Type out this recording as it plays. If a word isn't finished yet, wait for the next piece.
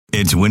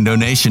It's Window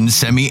Nation's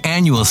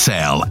semi-annual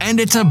sale, and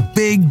it's a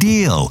big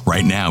deal.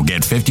 Right now,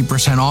 get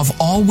 50% off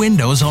all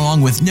windows along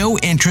with no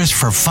interest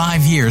for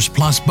 5 years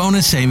plus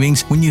bonus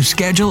savings when you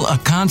schedule a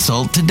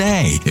consult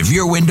today. If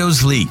your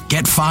windows leak,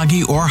 get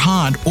foggy or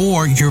hot,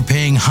 or you're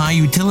paying high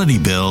utility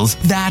bills,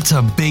 that's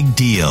a big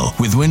deal.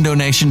 With Window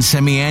Nation's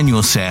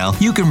semi-annual sale,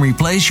 you can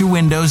replace your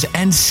windows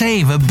and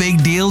save a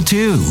big deal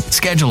too.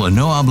 Schedule a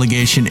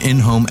no-obligation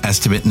in-home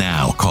estimate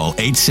now. Call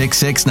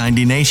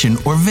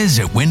 866-90NATION or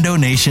visit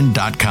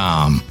windownation.com.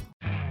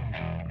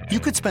 You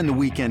could spend the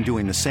weekend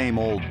doing the same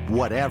old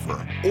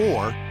whatever,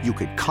 or you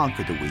could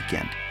conquer the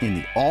weekend in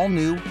the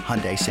all-new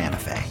Hyundai Santa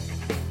Fe.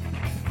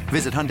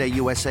 Visit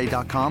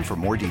HyundaiUSA.com for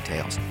more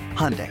details.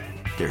 Hyundai,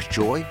 there's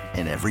joy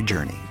in every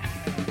journey.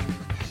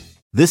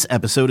 This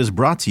episode is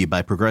brought to you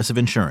by Progressive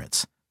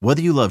Insurance.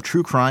 Whether you love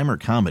true crime or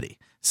comedy,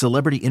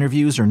 celebrity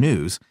interviews or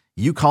news,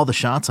 you call the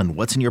shots on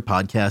what's in your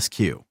podcast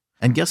queue.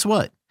 And guess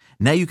what?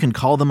 Now you can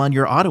call them on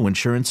your auto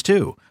insurance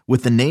too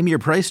with the Name Your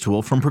Price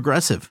tool from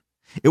Progressive.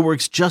 It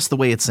works just the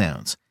way it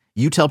sounds.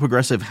 You tell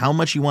Progressive how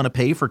much you want to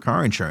pay for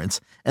car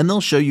insurance, and they'll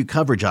show you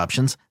coverage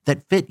options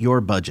that fit your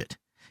budget.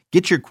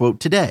 Get your quote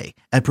today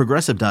at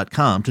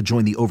Progressive.com to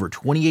join the over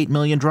 28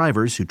 million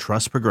drivers who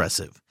trust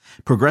Progressive.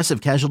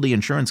 Progressive Casualty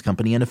Insurance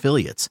Company and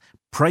Affiliates.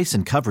 Price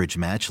and coverage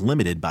match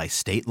limited by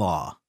state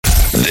law.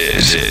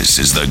 This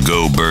is the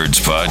Go Birds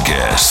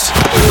Podcast.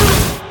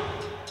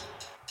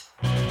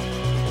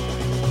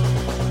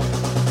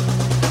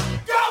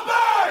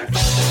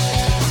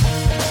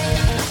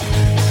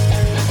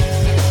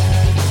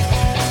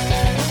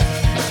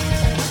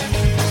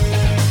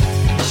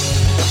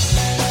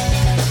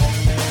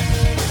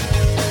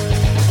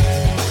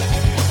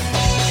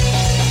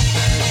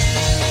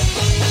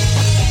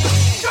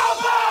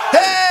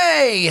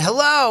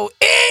 Hello.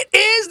 It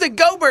is the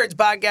Go Birds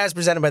podcast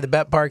presented by the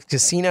Bet Park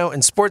Casino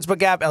and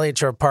Sportsbook app. Elliot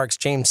Shore Parks,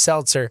 James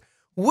Seltzer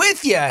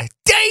with you.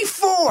 Day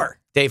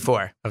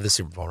four of the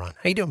Super Bowl run.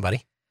 How you doing,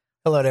 buddy?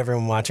 Hello to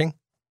everyone watching.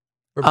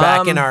 We're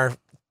back in our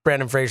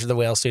Brandon Fraser the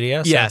Whale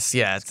studio. So yes,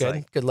 yeah, it's good.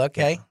 Like, good luck.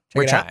 Hey,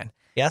 we're trying.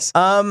 Yes.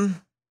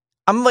 I'm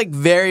like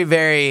very,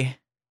 very,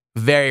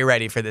 very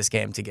ready for this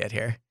game to get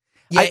here.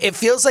 Yeah, it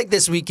feels like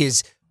this week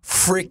is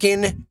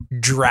freaking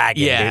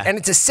dragging. Yeah. Dude. And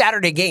it's a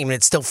Saturday game, and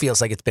it still feels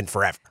like it's been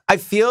forever. I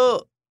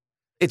feel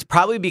it's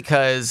probably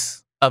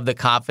because of the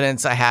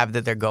confidence I have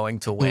that they're going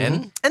to win.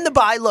 Mm-hmm. And the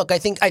bye. Look, I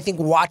think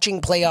watching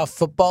playoff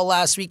football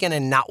last weekend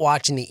and not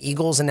watching the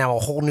Eagles, and now a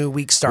whole new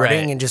week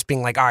starting, and just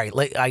being like, all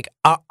right,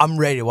 I'm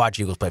ready to watch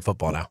Eagles play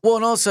football now. Well,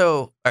 and also,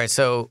 all right,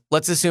 so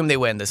let's assume they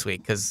win this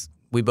week because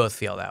we both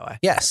feel that way.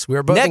 Yes, we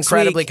were both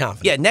incredibly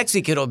confident. Yeah, next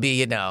week it'll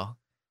be,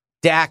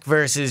 Dak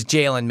versus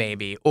Jalen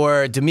maybe,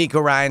 or D'Amico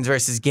Ryans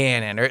versus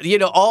Gannon, or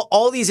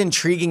all these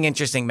intriguing,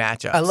 interesting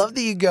matchups. I love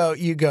that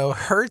you go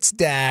Hurts,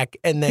 Dak,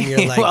 and then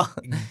you're like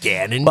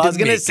Gannon. Well, I was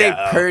gonna say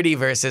Purdy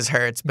versus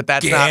Hurts, but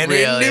that's Gannon, not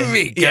really.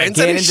 D'Amico. Yeah,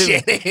 Instead of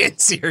Shanahan,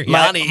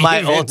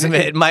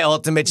 Sirianni. my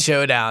ultimate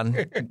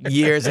showdown,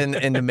 years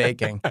in the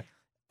making.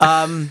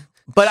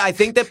 But I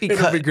think that because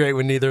it'll be great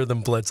when neither of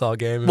them blitz all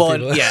game.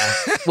 Well, yeah,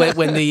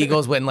 when the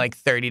Eagles win like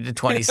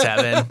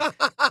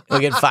 30-27, we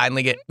can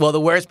finally get. Well,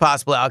 the worst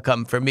possible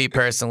outcome for me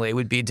personally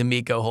would be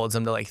D'Amico holds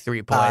them to like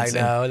 3 points.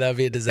 I know that'd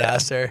be a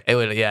disaster. It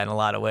would, in a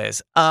lot of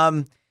ways.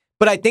 But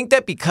I think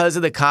that because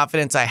of the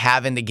confidence I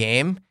have in the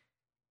game,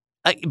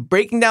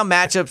 breaking down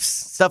matchups,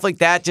 stuff like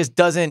that, just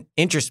doesn't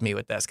interest me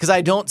with this because I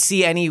don't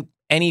see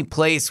any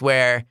place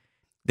where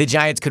the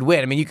Giants could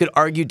win. I mean, you could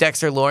argue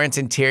Dexter Lawrence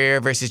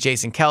interior versus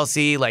Jason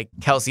Kelce. Like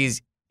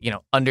Kelce's,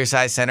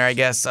 undersized center, I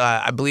guess.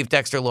 I believe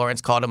Dexter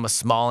Lawrence called him a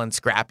small and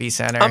scrappy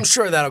center. I'm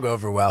sure that'll go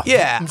over well.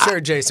 Yeah. I'm sure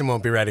Jason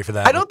won't be ready for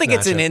that. I don't think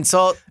it's an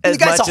insult. The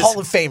guy's a Hall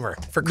of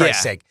Famer, for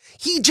Christ's sake.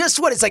 He just,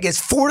 it's like his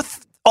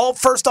first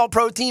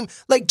All-Pro team.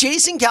 Like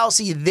Jason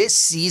Kelce this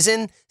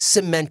season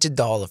cemented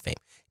the Hall of Fame.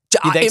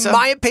 In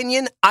my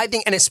opinion, I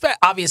think, and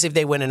obviously if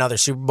they win another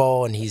Super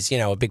Bowl and he's,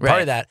 a big part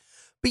of that.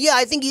 But yeah,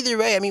 I think either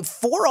way,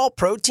 4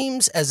 All-Pro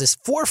teams as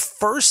 4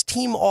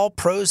 first-team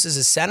All-Pros as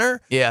a center.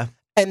 Yeah.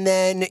 And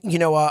then,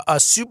 a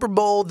Super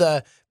Bowl,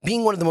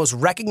 being one of the most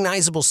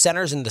recognizable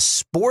centers in the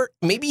sport,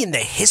 maybe in the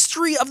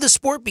history of the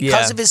sport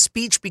because of his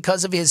speech,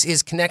 because of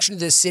his connection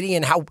to the city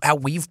and how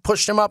we've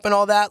pushed him up and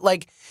all that.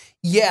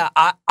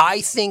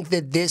 I think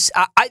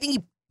that I think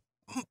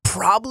he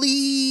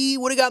probably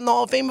would have gotten the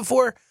Hall of Fame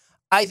before.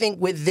 I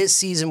think with this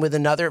season, with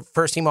another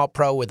first-team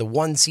All-Pro, with a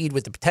 1 seed,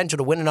 with the potential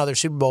to win another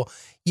Super Bowl,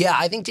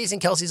 I think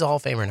Jason Kelce's a Hall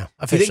of Famer now.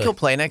 Officially. Do you think he'll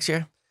play next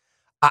year?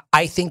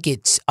 I think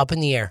it's up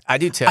in the air. I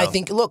do too. I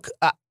think,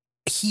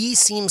 he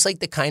seems like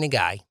the kind of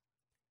guy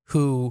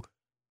who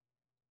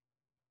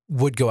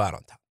would go out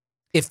on top.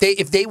 If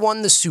they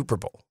won the Super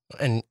Bowl,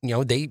 and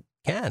they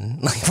can,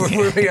 this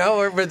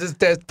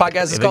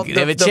podcast is called the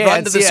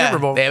Run to the Super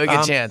Bowl. They have a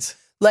good chance.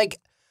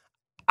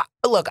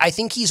 Look, I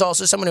think he's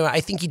also someone who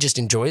I think he just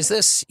enjoys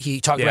this. He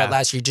talked about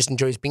last year, he just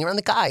enjoys being around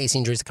the guys. He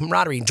enjoys the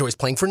camaraderie. He enjoys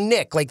playing for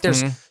Nick. I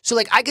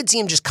could see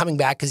him just coming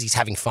back because he's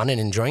having fun and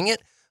enjoying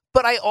it.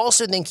 But I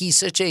also think he's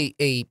such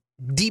a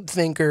deep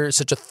thinker,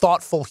 such a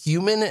thoughtful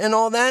human and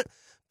all that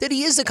that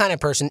he is the kind of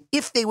person,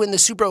 if they win the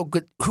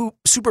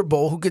Super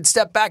Bowl, who could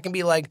step back and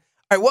be like,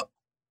 all right,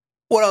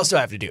 what else do I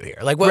have to do here?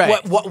 Like,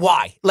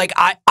 why? Like,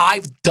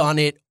 I've done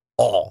it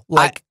all.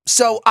 Like,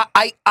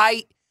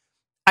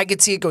 I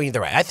could see it going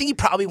either way. I think he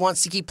probably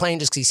wants to keep playing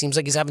just because he seems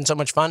like he's having so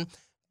much fun,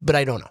 but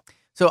I don't know.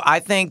 So I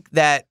think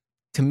that,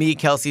 to me,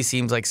 Kelce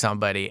seems like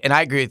somebody, and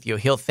I agree with you.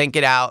 He'll think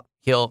it out.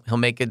 He'll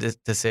make a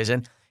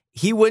decision.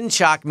 He wouldn't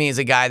shock me as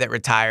a guy that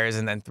retires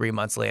and then 3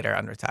 months later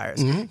unretires.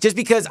 Mm-hmm. Just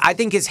because I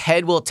think his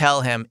head will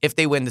tell him if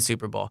they win the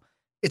Super Bowl.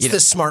 It's the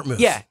smart move.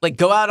 Yeah, like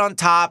go out on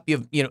top.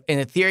 You know,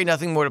 in theory,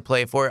 nothing more to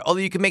play for.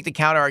 Although you can make the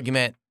counter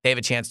argument, they have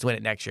a chance to win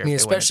it next year. I mean,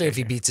 especially if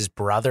he beats his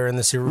brother in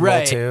the Super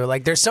Bowl too.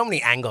 Like, there's so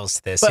many angles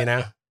to this, you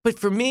know. But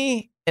for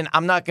me, and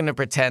I'm not going to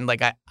pretend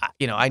like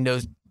I know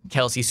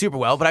Kelce super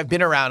well, but I've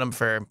been around him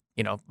for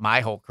my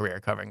whole career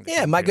covering.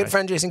 My good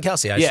friend Jason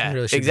Kelce.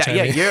 Really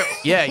exactly.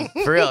 Yeah,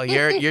 for real.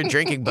 You're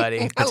drinking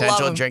buddy,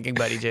 potential drinking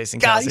buddy,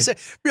 Jason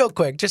Kelce. Real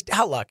quick, just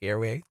how lucky are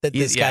we that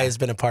this guy has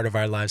been a part of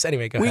our lives?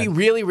 Anyway, go ahead. We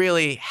really,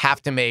 really have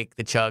to make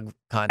the chug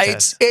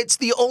contest. It's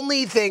the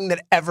only thing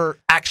that ever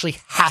actually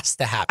has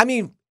to happen. I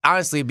mean,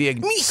 honestly, it'd be a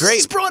great.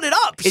 He's brought it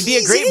up. It'd be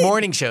a great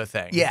morning show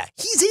thing. Yeah,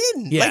 he's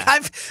in. Yeah.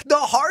 Like, the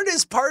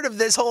hardest part of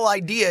this whole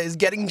idea is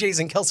getting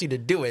Jason Kelce to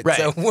do it. Right.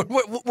 So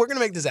we're gonna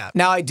make this happen.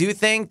 Now, I do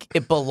think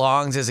it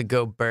belongs as a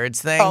Go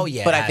Birds thing. Oh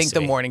yeah, but I think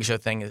the morning show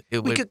thing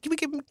we could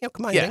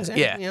combine things.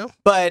 Yeah.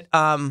 But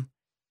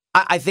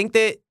I think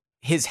that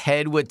his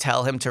head would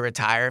tell him to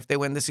retire if they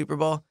win the Super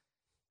Bowl.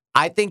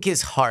 I think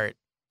his heart,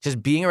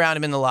 just being around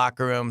him in the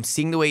locker room,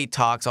 seeing the way he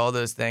talks, all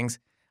those things,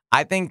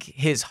 I think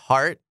his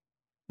heart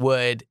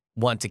would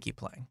want to keep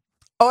playing.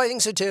 Oh, I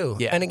think so too.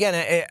 Yeah. And again,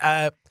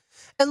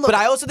 and look, but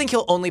I also think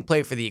he'll only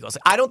play for the Eagles.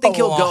 I don't think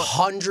he'll go.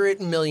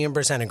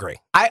 100,000,000% agree.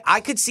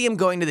 I could see him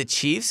going to the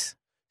Chiefs,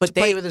 but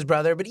play with his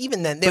brother. But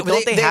even then,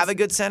 don't they have a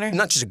good center?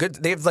 Not just a good.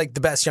 They have like the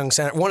best young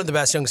center, one of the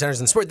best young centers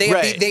in the sport. They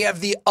have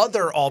the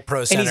other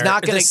All-Pro center, and he's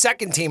not going the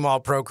second team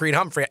All-Pro, Creed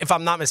Humphrey. If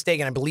I'm not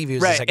mistaken, I believe he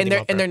was the second team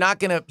All-Pro. And they're not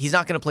gonna. He's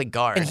not going to play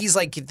guard. And he's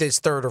like his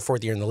third or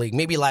fourth year in the league,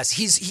 maybe last.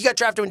 He got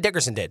drafted when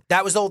Dickerson did.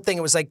 That was the whole thing.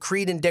 It was like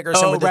Creed and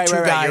Dickerson were the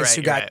two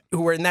guys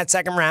who were in that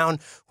second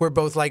round. Who were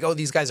both like, oh,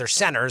 these guys are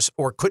centers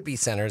or could be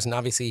centers, and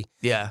obviously,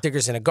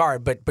 Dickerson a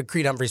guard, but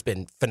Creed Humphrey's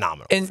been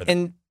phenomenal.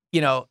 And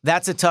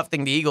that's a tough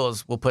thing the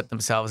Eagles will put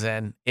themselves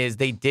in, is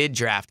they did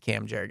draft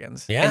Cam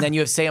Jurgens. Yeah. And then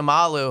you have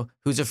Seumalo,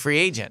 who's a free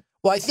agent.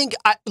 Well, I think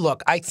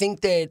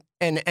that,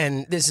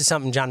 and this is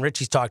something John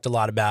Ritchie's talked a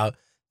lot about,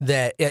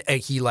 that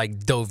he like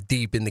dove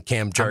deep in the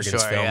Cam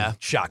Jurgens film. Yeah.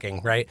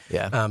 Shocking, right?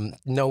 Yeah.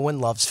 No one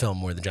loves film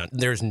more than John.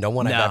 There's no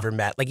one I've ever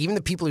met. Like, even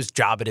the people whose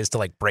job it is to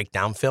like break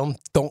down film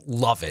don't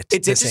love it.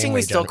 It's interesting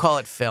we still call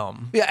it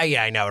film. Yeah,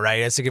 I know, right?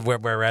 It's where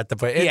we're at the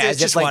point. It's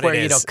just like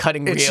where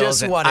cutting reels. It's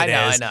just what it is.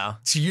 I know.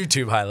 It's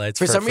YouTube highlights.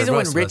 For some reason,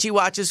 when Richie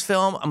watches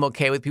film, I'm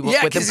okay with people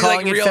with him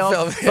calling it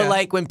film. But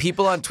like when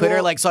people on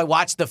Twitter, so I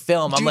watched the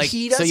film. I'm like, so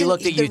you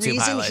looked at YouTube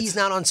highlights. The reason he's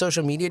not on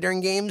social media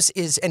during games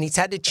is, and he's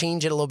had to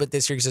change it a little bit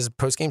this year because of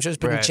post game shows,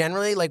 but in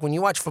general, like when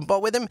you watch football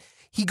with him,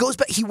 he goes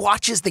back. He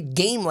watches the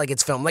game like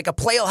it's film. Like a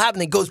play will happen,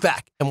 he goes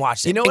back and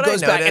watches it. You know what I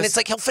noticed? Back, and it's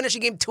like he'll finish a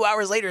game 2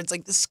 hours later. It's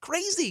like, this is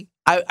crazy.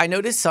 I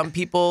noticed some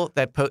people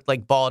that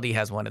like Baldy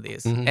has one of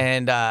these,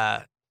 and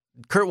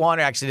Kurt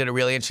Warner actually did a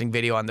really interesting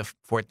video on the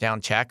fourth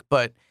down check.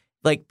 But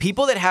like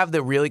people that have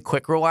the really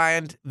quick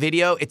rewind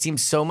video, it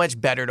seems so much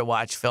better to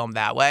watch film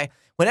that way.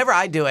 Whenever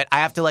I do it, I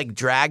have to like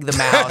drag the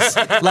mouse,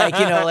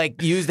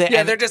 like use the.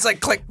 Yeah, they're just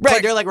like click. Right,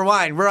 click. they're like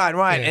rewind,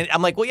 yeah. And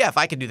I'm like, well, yeah, if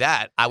I could do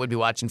that, I would be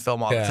watching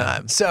film all the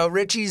time. So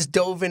Richie's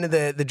dove into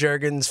the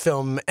Jurgens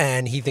film,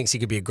 and he thinks he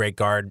could be a great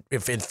guard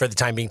for the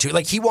time being too.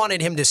 Like, he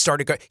wanted him to start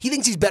a guard. He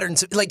thinks he's better.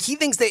 He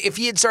thinks that if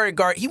he had started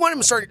guard, he wanted him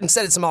to start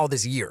instead of Seumalo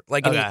this year.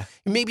 Like,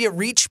 maybe a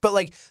reach, but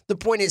like the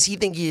point is, he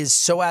thinks he is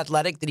so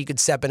athletic that he could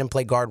step in and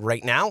play guard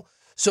right now.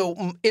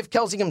 So if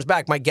Kelce comes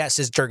back, my guess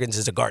is Jurgens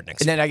is a guard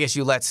next year. And then I guess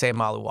you let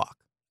Seumalo walk.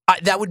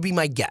 That would be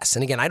my guess.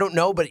 And again, I don't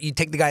know, but you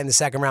take the guy in the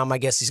second round, my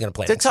guess he's going to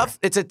play.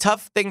 It's a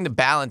tough thing to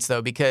balance,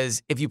 though,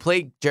 because if you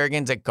play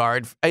Jurgens at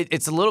guard,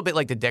 it's a little bit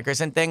like the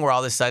Dickerson thing, where all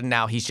of a sudden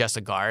now he's just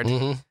a guard.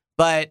 Mm-hmm.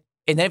 And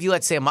then if you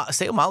let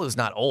Seumalo's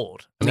not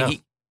old. I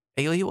mean,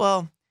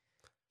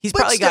 he's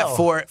probably got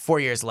 4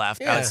 years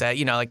left, I would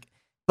say.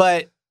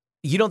 But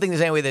you don't think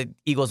there's any way the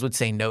Eagles would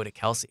say no to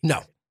Kelce?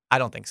 No. I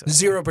don't think so.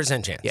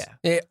 0% chance.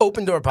 Yeah.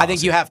 Open door policy. I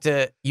think you have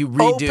to,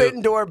 redo.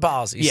 Open door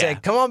policy. You say,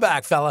 come on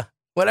back, fella.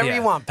 Whatever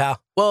you want,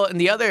 pal. Well, and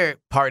the other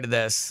part of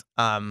this,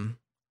 and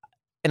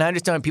I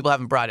understand when people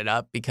haven't brought it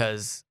up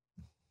because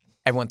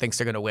everyone thinks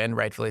they're going to win,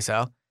 rightfully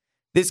so.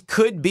 This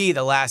could be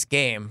the last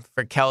game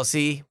for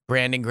Kelce,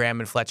 Brandon Graham,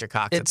 and Fletcher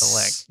Cox at the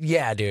Link.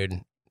 Yeah, dude.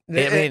 I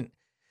mean,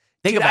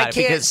 think about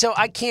it.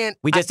 I can't.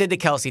 We just did the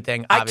Kelce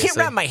thing, obviously. I can't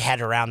wrap my head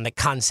around the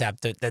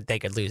concept that they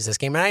could lose this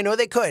game. And I know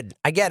they could.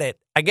 I get it.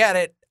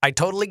 I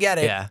totally get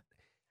it. Yeah.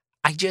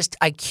 I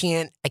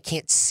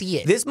can't see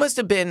it. This must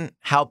have been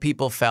how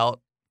people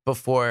felt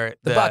before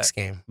the Bucs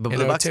game. The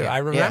Bucs game. I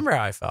remember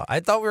how I felt. I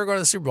thought we were going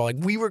to the Super Bowl. Like,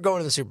 we were going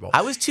to the Super Bowl.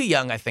 I was too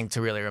young, I think,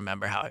 to really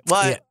remember how it.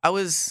 Well, I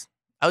was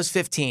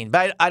 15,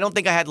 but I don't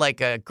think I had like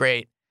a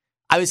great.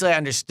 obviously I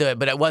understood,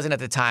 but it wasn't at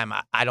the time.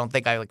 I don't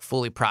think I like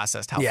fully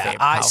processed how. Yeah,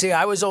 how,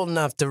 I was old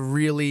enough to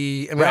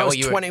really. I mean, I was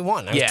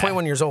 21. I was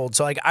 21 years old,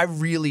 so like I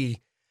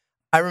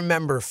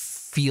remember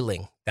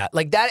feeling that.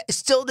 Like that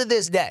still to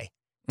this day.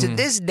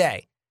 This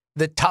day,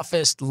 the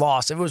toughest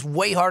loss. It was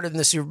way harder than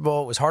the Super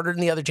Bowl. It was harder than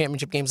the other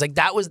championship games. Like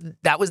that was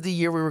the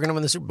year we were going to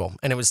win the Super Bowl,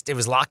 and it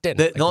was locked in.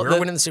 We were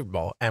winning the Super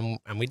Bowl, and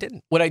we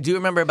didn't. What I do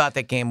remember about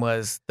that game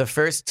was the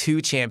first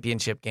 2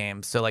 championship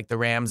games. So like the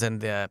Rams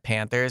and the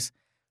Panthers.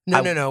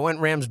 No. It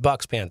went Rams,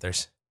 Bucks,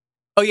 Panthers.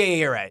 Oh yeah,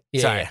 you're right.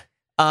 Yeah, Sorry.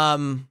 Yeah.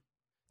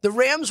 The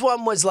Rams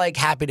one was like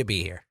happy to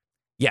be here.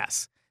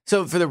 Yes.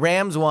 So for the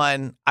Rams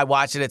one, I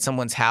watched it at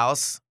someone's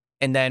house.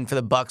 And then for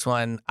the Bucks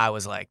one, I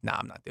was like, nah,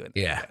 I'm not doing that.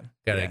 Yeah.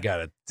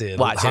 Gotta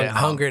watch it.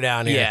 Hunker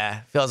down here.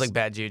 Yeah. Feels like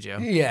bad juju.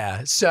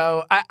 Yeah.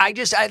 So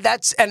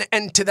that's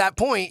to that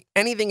point,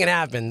 anything can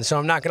happen. So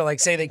I'm not gonna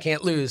like say they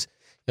can't lose.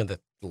 You know, the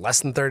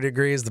less than 30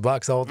 degrees, the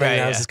Bucks, the whole thing.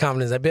 Right, I was as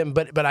confident as I've been.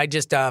 But I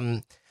just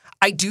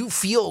I do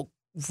feel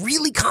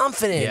really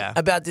confident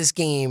about this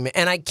game.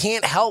 And I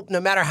can't help,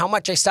 no matter how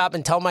much I stop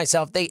and tell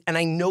myself and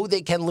I know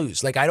they can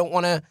lose. Like I don't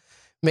wanna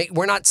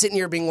we're not sitting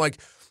here being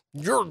like,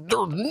 there's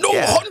no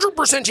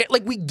 100% chance.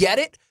 Like, we get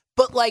it,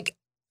 but, like,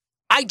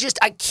 I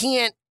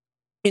can't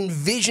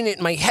envision it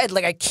in my head.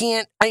 Like, I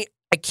can't play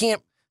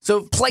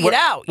it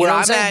out. You know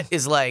what I'm at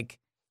is, like,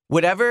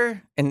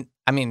 whatever, and,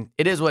 I mean,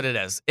 it is what it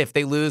is. If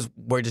they lose,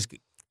 we'll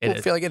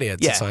feel like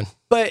idiots. It's fine.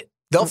 But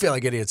they'll feel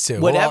like idiots, too.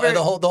 Whatever.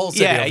 The whole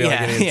city will feel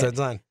like idiots. It's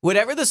fine.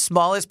 Whatever the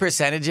smallest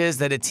percentages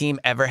that a team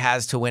ever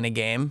has to win a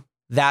game,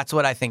 that's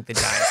what I think the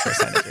Giants'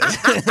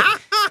 percentage is.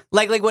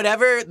 Like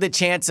whatever the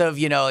chance of,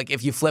 you know, like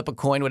if you flip a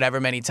coin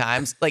whatever many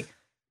times, like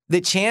the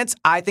chance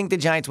I think the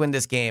Giants win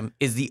this game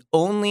is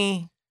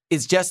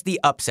just the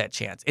upset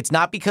chance. It's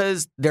not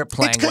because they're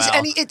playing well.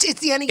 It's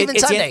the any given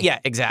Sunday. Yeah,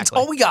 exactly. It's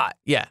all we got.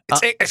 Yeah.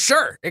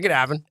 Sure, it could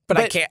happen, but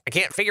I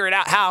can't figure it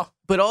out how.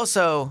 But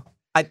also,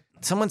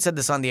 someone said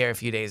this on the air a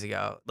few days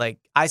ago. Like,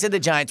 I said the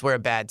Giants were a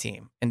bad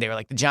team, and they were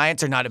like, the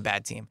Giants are not a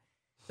bad team.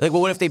 Like,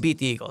 well, what if they beat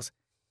the Eagles?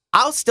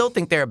 I'll still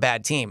think they're a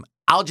bad team.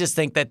 I'll just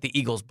think that the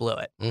Eagles blew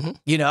it. Mm-hmm.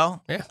 You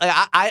know? Yeah.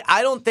 Like,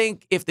 I don't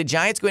think if the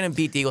Giants go in and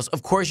beat the Eagles,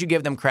 of course you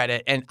give them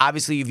credit, and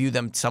obviously you view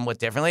them somewhat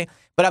differently,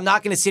 but I'm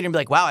not going to sit here and be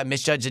like, wow, I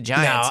misjudged the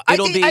Giants. No,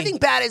 I think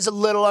bad is a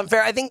little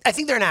unfair. I think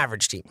they're an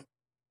average team.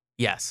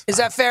 Yes. Is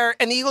that fair?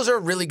 And the Eagles are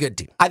a really good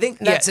team. I think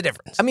that's the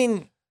difference. I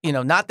mean, you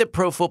know, not that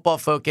Pro Football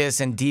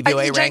Focus and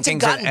DVOA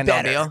rankings and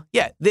NLDL.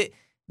 Yeah.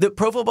 The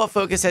Pro Football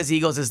Focus has the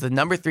Eagles as the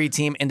number 3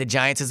 team, and the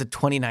Giants as the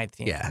 29th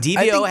team. Yeah,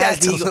 DVOA has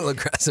the Eagles. A little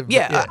aggressive.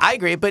 Yeah, I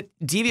agree. But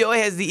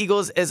DVOA has the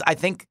Eagles as, I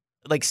think,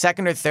 like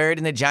 2nd or 3rd,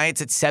 and the Giants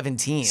at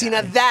 17. See,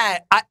 now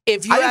that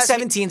if you I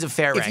think 17's a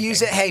fair ranking. If you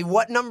say, hey,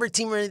 what number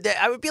team are they?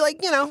 I would be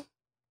like,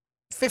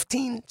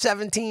 15,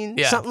 17,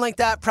 something like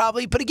that,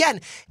 probably. But again,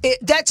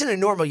 that's in a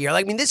normal year.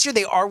 Like, I mean, this year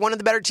they are one of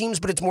the better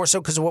teams, but it's more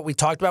so because of what we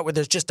talked about, where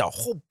there's just a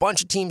whole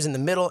bunch of teams in the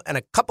middle and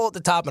a couple at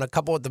the top and a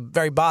couple at the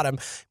very bottom.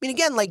 I mean,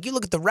 again, like, you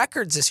look at the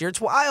records this year, it's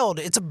wild.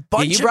 It's a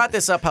bunch. You brought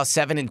this up how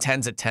 7 and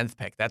 10's a 10th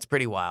pick. That's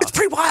pretty wild. It's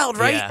pretty wild,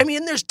 right? Yeah. I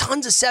mean, there's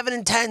tons of 7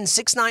 and 10,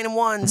 6, 9 and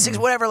 1, 6,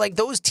 whatever. Like,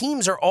 those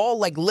teams are all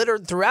like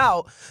littered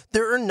throughout.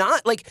 There are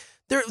not like.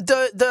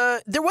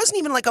 There wasn't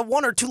even like a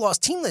 1 or 2 loss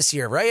team this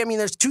year, right? I mean,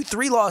 there's 2,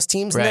 3 loss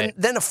teams, and right.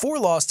 then a 4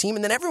 loss team,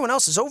 and then everyone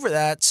else is over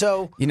that.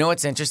 So you know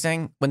what's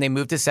interesting? When they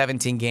moved to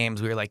 17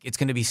 games, we were like, it's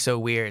going to be so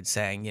weird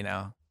saying,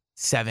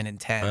 7 and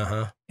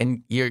 10,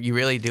 and you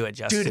really do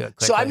adjust to it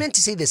quickly. So I meant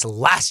to say this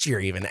last year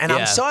even, and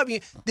I'm so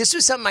happy. This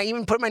was something I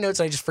even put in my notes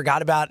and I just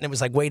forgot about, and it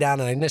was like way down,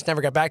 and I just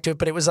never got back to it.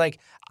 But it was like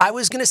I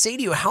was going to say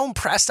to you how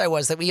impressed I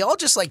was that we all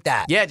just like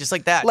that. Yeah, just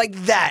like that. Like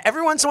that.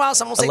 Every once in a while,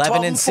 someone will say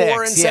 12 and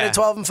 4 instead of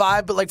 12 and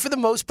 5, but like for the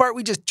most part,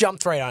 we just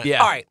jumped right on it.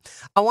 Yeah. All right,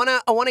 I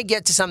want to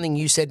get to something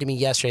you said to me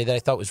yesterday that I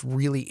thought was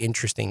really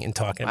interesting in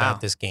talking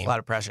about this game. A lot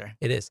of pressure.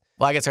 It is.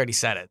 Well, I guess I already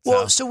said it.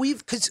 Well, so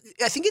because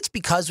I think it's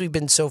because we've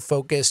been so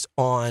focused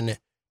on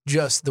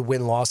just the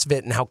win-loss of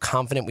it and how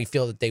confident we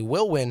feel that they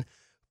will win.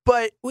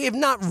 But we have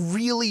not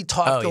really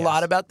talked a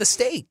lot about the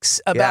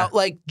stakes, about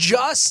like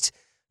just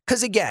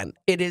because, again,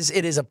 it is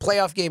a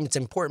playoff game. It's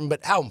important,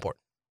 but how important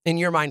in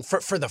your mind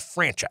for the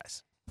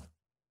franchise?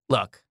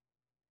 Look,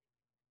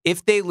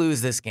 if they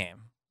lose this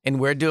game, and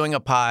we're doing a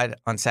pod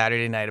on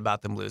Saturday night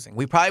about them losing,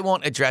 we probably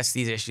won't address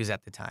these issues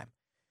at the time.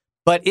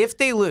 But if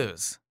they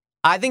lose,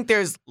 I think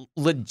there's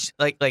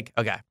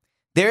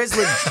there's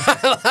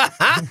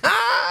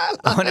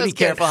I want to be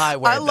careful how I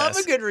word this. I love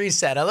a good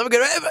reset. I love a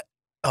good.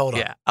 Hold on.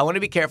 Yeah, I want to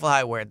be careful how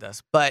I word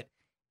this. But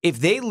if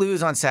they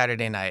lose on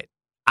Saturday night,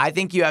 I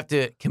think you have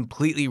to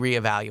completely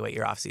reevaluate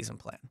your offseason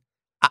plan.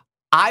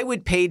 I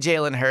would pay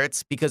Jalen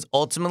Hurts because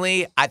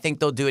ultimately I think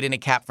they'll do it in a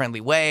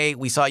cap-friendly way.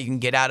 We saw you can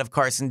get out of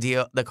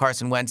the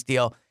Carson Wentz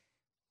deal.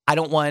 I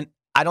don't know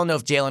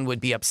if Jalen would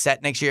be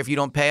upset next year if you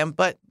don't pay him,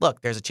 but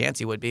look, there's a chance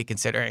he would be,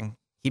 considering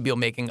he'd be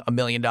making $1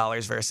 million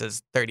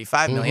versus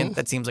 $35 million.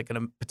 That seems like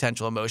a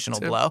potential emotional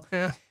blow.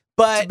 Yeah.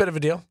 But it's a bit of a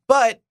deal.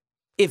 But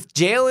if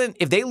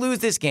they lose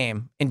this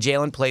game and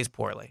Jalen plays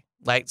poorly,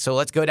 so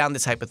let's go down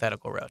this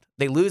hypothetical road.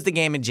 They lose the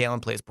game and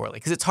Jalen plays poorly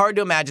because it's hard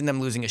to imagine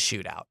them losing a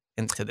shootout.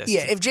 into this.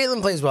 Yeah, team. if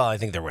Jalen plays well, I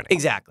think they're winning.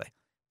 Exactly.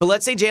 But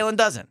let's say Jalen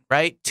doesn't,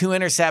 right? 2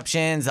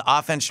 interceptions, the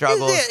offense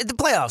struggles. Yeah, the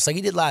playoffs, like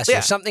he did last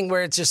year. Something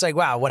where it's just like,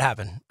 wow, what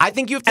happened? I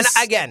think you have to... And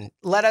again,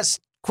 let us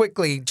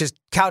quickly just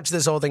couch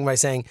this whole thing by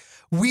saying,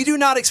 we do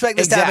not expect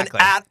this to happen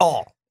at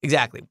all.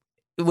 Exactly.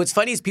 What's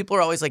funny is people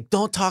are always like,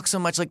 don't talk so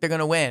much like they're going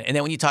to win. And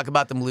then when you talk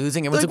about them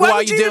losing, everyone's like, why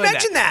are you doing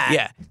that?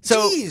 Yeah.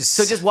 So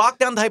just walk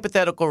down the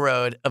hypothetical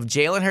road of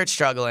Jalen Hurts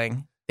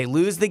struggling. They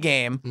lose the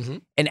game. Mm-hmm.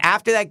 And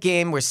after that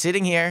game, we're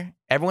sitting here.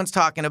 Everyone's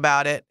talking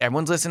about it.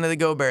 Everyone's listening to the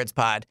Go Birds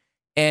pod.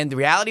 And the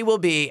reality will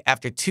be,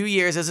 after 2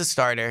 years as a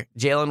starter,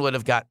 Jalen would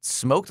have got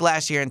smoked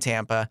last year in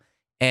Tampa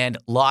and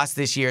lost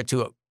this year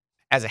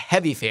as a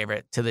heavy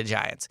favorite to the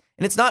Giants.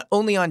 And it's not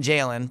only on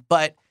Jalen,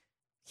 but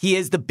he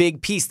is the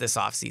big piece this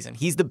offseason.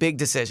 He's the big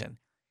decision.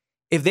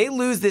 If they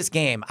lose this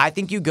game, I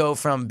think you go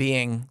from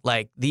being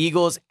like, the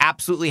Eagles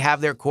absolutely have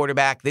their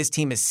quarterback, this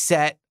team is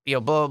set, blah,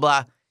 blah,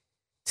 blah,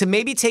 to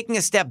maybe taking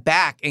a step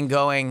back and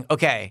going,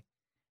 okay,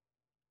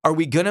 are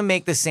we going to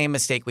make the same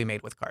mistake we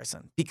made with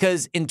Carson?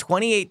 Because in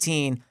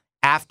 2018,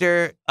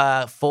 after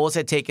Foles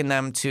had taken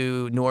them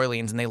to New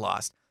Orleans and they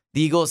lost,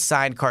 the Eagles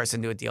signed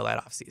Carson to a deal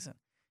that offseason.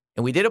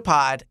 And we did a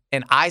pod,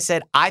 and I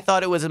said I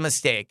thought it was a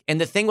mistake. And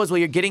the thing was, well,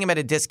 you're getting him at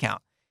a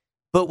discount.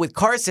 But with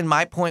Carson,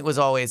 my point was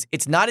always,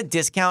 it's not a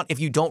discount if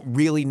you don't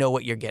really know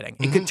what you're getting.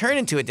 Mm-hmm. It could turn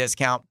into a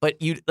discount, but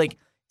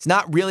it's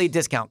not really a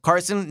discount.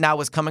 Carson now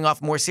was coming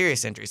off more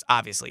serious injuries,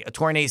 obviously. A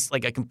torn ace,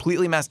 like a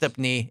completely messed up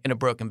knee and a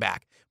broken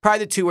back. Probably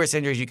the 2 worst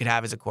injuries you could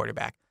have as a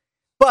quarterback.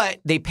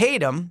 But they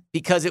paid him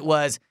because it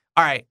was,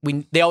 all right,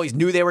 they always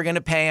knew they were going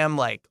to pay him,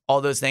 like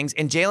all those things.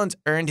 And Jalen's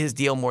earned his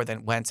deal more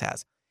than Wentz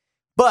has.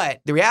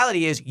 But the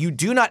reality is you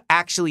do not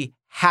actually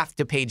have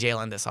to pay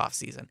Jalen this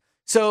offseason.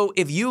 So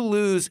if you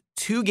lose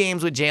 2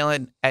 games with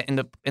Jalen in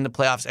the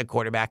playoffs at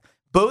quarterback,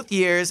 both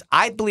years,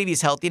 I believe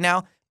he's healthy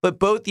now, but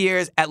both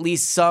years, at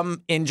least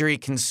some injury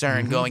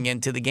concern going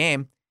into the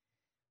game.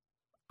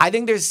 I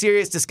think there's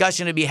serious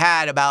discussion to be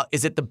had about,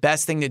 is it the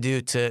best thing to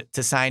do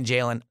to sign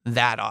Jalen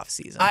that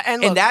offseason?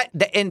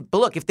 But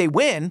look, if they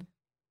win,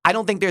 I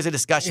don't think there's a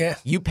discussion. Yeah.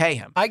 You pay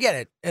him. I get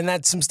it. And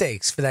that's some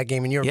stakes for that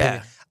game in your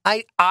opinion.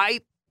 I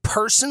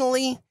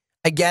personally,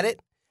 I get it.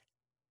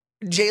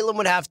 Jalen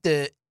would have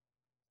to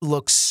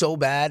look so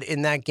bad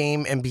in that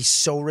game and be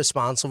so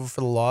responsible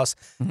for the loss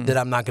that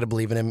I'm not going to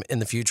believe in him in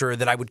the future, or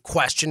that I would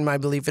question my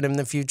belief in him in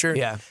the future.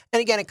 Yeah. And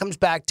again, it comes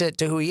back to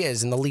who he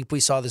is and the leap we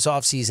saw this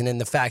offseason,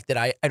 and the fact that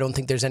I don't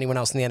think there's anyone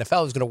else in the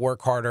NFL who's going to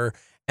work harder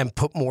and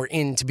put more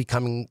into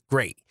becoming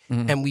great.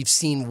 Mm-hmm. And we've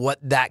seen what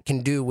that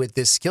can do with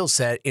this skill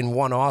set in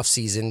one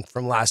offseason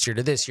from last year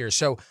to this year.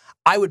 So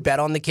I would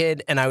bet on the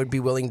kid, and I would be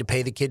willing to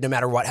pay the kid no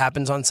matter what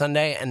happens on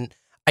Sunday. And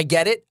I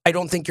get it. I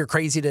don't think you're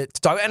crazy to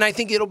talk, and I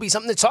think it'll be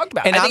something that's talked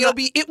about. And I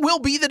think it will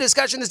be the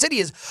discussion in the city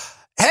is,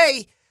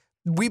 hey,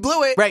 we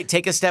blew it. Right,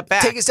 take a step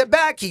back. Take a step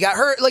back. He got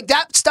hurt. Like,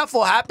 that stuff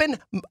will happen.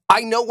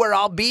 I know where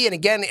I'll be, and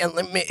again,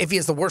 if he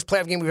has the worst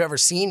playoff game we've ever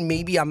seen,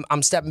 maybe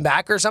I'm stepping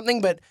back or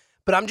something, but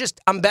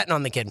I'm betting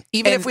on the kid.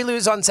 Even if we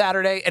lose on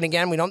Saturday, and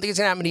again, we don't think it's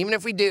going to happen, even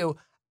if we do,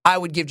 I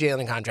would give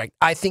Jalen a contract.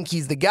 I think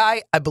he's the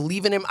guy. I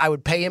believe in him. I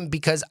would pay him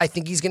because I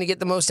think he's going to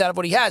get the most out of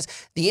what he has.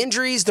 The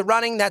injuries, the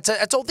running, that's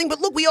a whole thing. But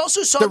look, we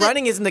also saw the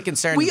running isn't the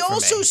concern. We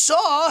also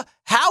saw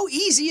how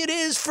easy it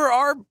is for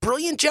our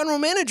brilliant general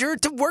manager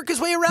to work his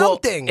way around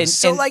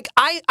things.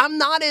 I'm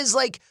not as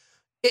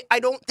I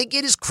don't think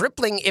it is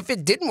crippling if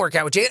it didn't work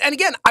out with Jalen. And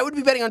again, I would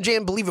be betting on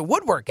Jalen, believe it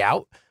would work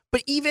out.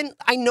 But even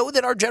I know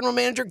that our general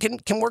manager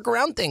can work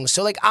around things.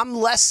 So I'm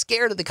less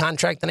scared of the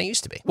contract than I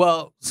used to be.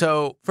 Well,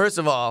 so first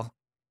of all,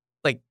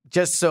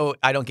 just so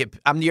I don't get,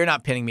 you're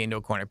not pinning me into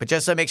a corner, but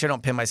just so I make sure I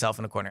don't pin myself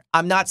in a corner.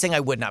 I'm not saying I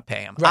would not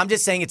pay him. Right. I'm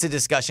just saying it's a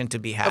discussion to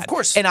be had. Of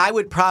course. And I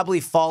would probably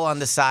fall on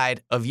the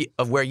side of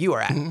where you are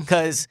at.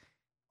 Because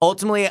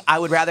ultimately, I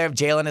would rather have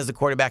Jalen as the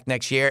quarterback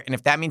next year. And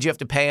if that means you have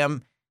to pay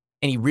him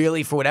and he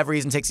really, for whatever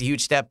reason, takes a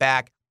huge step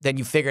back, then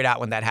you figure it out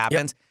when that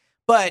happens. Yep.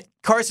 But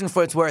Carson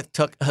Footsworth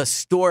took a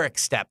historic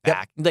step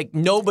back. Yep.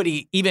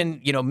 Nobody, even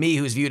me,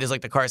 who's viewed as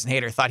the Carson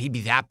hater, thought he'd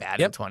be that bad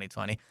in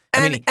 2020.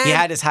 He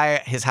had his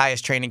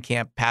highest training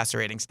camp passer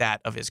rating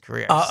stat of his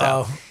career.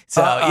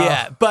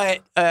 Yeah.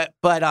 But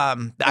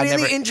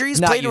the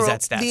injuries played a role.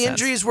 The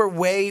injuries were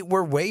way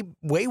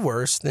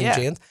worse than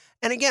Jalen.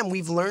 And again,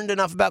 we've learned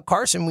enough about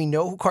Carson. We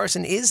know who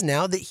Carson is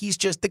now, that he's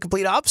just the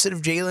complete opposite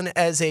of Jalen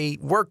as a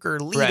worker,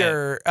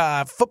 leader,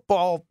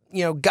 football,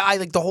 guy,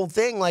 the whole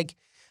thing.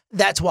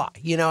 That's why.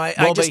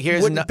 I just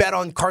wouldn't bet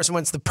on Carson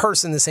Wentz the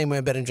person the same way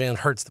I bet on Jalen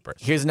Hurts the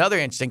person. Here's another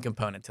interesting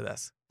component to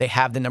this. They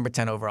have the number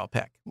 10 overall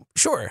pick.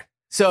 Sure.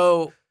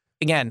 So,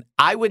 again,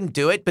 I wouldn't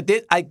do it, but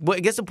I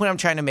guess the point I'm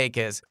trying to make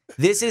is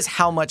this is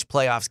how much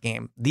playoffs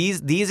game.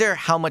 These are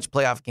how much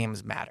playoff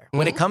games matter.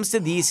 When it comes to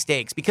these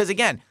stakes, because,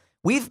 again,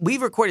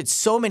 We've recorded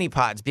so many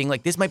pods being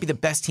this might be the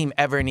best team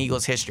ever in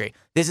Eagles history.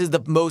 This is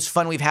the most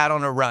fun we've had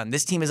on a run.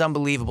 This team is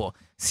unbelievable.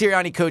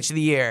 Sirianni Coach of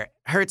the Year,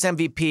 Hurts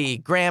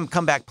MVP, Graham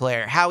comeback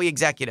player, Howie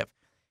executive.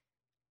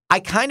 I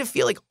kind of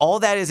feel like all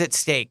that is at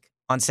stake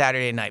on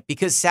Saturday night,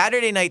 because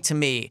Saturday night to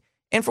me,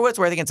 and for what it's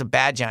worth against a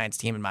bad Giants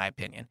team in my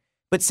opinion,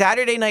 But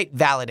Saturday night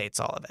validates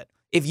all of it.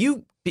 If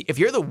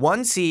you're the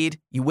 1 seed,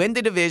 you win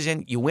the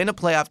division, you win a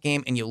playoff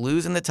game, and you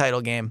lose in the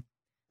title game,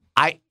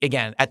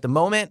 again, at the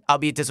moment, I'll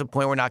be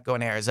disappointed we're not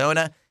going to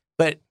Arizona.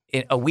 But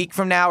in a week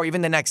from now, or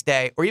even the next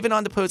day, or even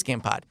on the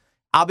postgame pod,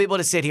 I'll be able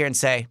to sit here and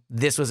say,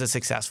 this was a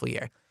successful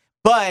year.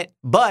 But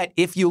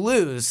if you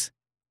lose,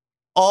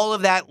 all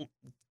of that,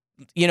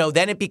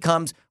 then it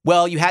becomes,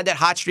 well, you had that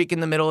hot streak in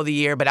the middle of the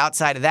year, but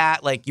outside of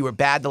that, like you were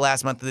bad the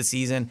last month of the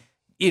season.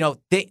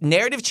 The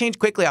narrative changed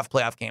quickly off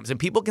playoff games, and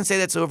people can say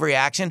that's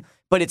overreaction,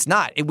 but it's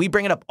not. We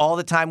bring it up all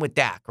the time with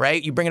Dak,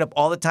 right? You bring it up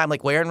all the time,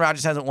 like Aaron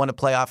Rodgers hasn't won a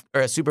playoff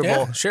or a Super Bowl.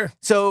 Yeah, sure.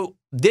 So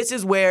this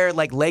is where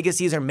like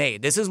legacies are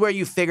made. This is where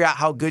you figure out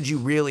how good you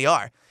really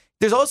are.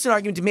 There's also an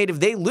argument to be made if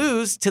they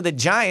lose to the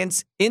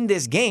Giants in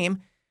this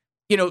game,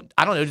 I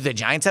don't know, do the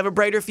Giants have a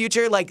brighter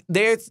future? Like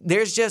there's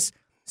just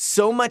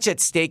so much at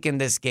stake in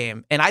this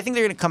game, and I think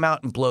they're going to come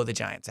out and blow the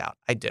Giants out.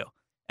 I do.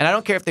 And I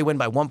don't care if they win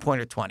by 1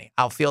 point or 20.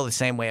 I'll feel the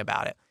same way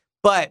about it.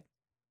 But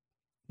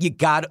you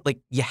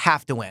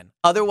have to win.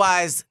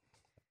 Otherwise,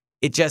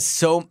 it just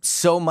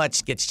so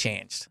much gets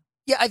changed.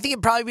 Yeah, I think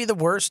it'd probably be the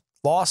worst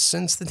loss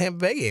since the Tampa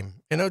Bay game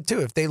in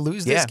 2002 if they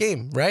lose this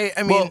game, right?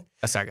 I mean,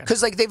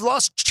 because they've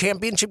lost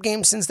championship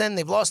games since then.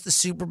 They've lost the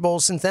Super Bowl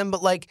since then.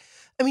 But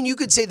you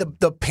could say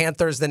the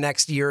Panthers the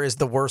next year is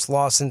the worst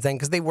loss since then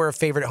because they were a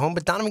favorite at home.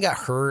 But Donovan got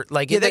hurt.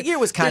 That year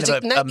was kind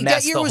of a mess.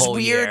 That year was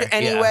weird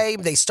anyway.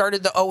 Yeah. They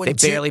started the 0-2.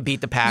 They barely beat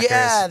the Packers.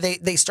 Yeah,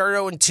 they started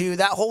 0-2.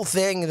 That whole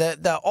thing,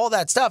 all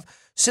that stuff.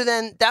 So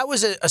then that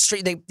was a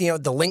straight.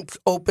 The link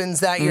opens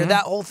that year.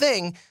 That whole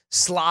thing.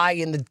 Sly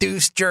in the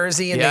Deuce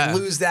jersey, and they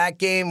lose that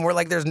game. We're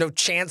like, there's no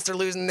chance they're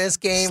losing this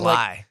game.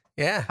 Sly.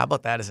 Yeah. How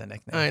about that as a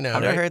nickname? I know.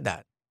 I've never heard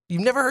that.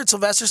 You've never heard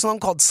Sylvester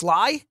Stallone called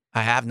Sly?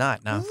 I have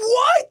not. No.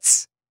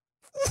 What?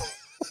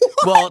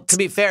 Well, to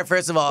be fair,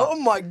 first of all, oh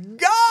my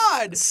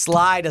God,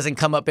 Sly doesn't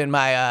come up in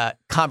my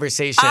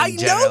conversation. I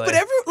generally.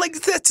 know,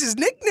 but that's his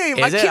nickname.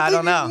 Is it? I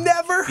don't know.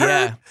 Never heard.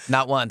 Yeah,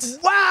 not once.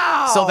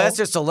 Wow.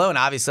 Sylvester Stallone.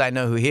 Obviously, I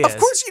know who he is. Of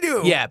course you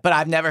do. Yeah, but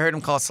I've never heard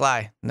him call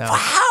Sly. No.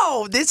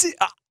 Wow. This is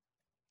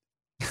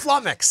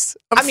flummoxed.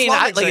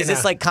 Is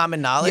this like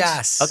common knowledge?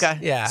 Yes. Okay.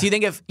 Yeah. So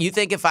you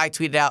think if I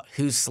tweeted out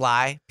who's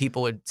Sly,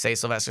 people would say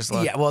Sylvester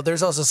Stallone? Yeah. Well,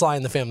 there's also Sly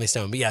in the Family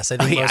Stone, but yes, I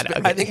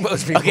think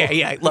most people. Okay.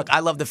 Yeah. Look, I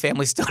love the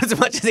Family Stone as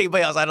much as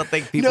anybody else. I don't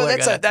think people. No,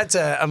 that's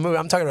a movie.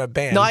 I'm talking about a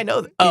band. No, I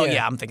know. Oh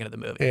yeah, I'm thinking of the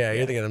movie. Yeah,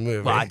 you're thinking of the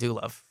movie. Well, I do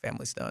love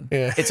Family Stone.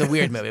 Yeah. It's a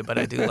weird movie, but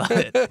I do love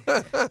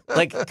it.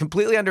 Like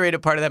completely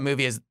underrated part of that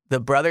movie is the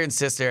brother and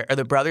sister, or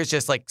the brothers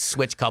just like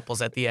switch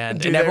couples at the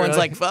end, and everyone's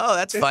like, "Oh,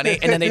 that's funny,"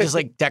 and then they just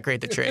like decorate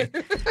the tree.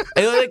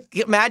 And, like,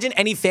 imagine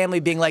any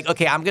family being like,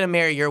 "Okay, I'm gonna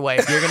marry your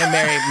wife, you're gonna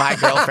marry my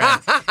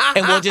girlfriend,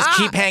 and we'll just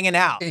keep hanging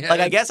out." Yeah. Like,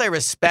 I guess I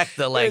respect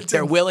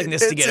their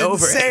willingness to get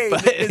over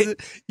it.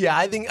 But yeah,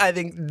 I think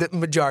the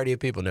majority of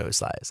people know who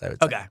Sly is. I would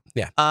say. Okay,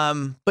 yeah.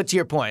 But to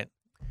your point.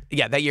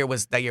 Yeah, that year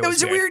was It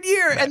was a weird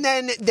year, right. And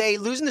then they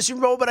lose in the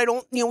Super Bowl. But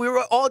we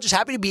were all just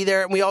happy to be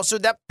there, and we also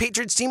that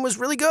Patriots team was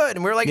really good,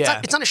 and we were like,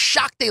 it's not a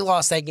shock they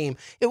lost that game.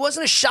 It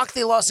wasn't a shock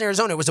they lost in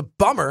Arizona. It was a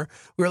bummer.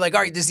 We were like, all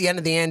right, this is the end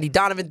of the Andy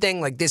Donovan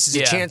thing. Like this is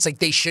a chance. Like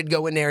they should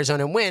go into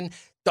Arizona and win.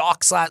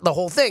 The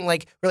whole thing.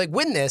 Like we're like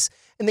win this,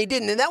 and they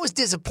didn't, and that was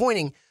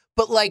disappointing.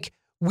 But like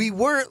we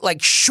weren't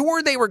like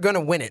sure they were going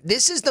to win it.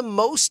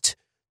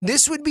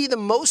 This would be the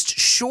most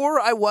sure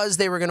I was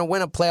they were going to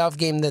win a playoff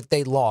game that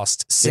they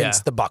lost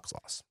since the Bucs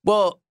loss.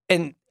 Well,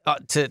 and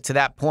to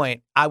that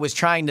point, I was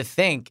trying to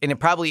think, and it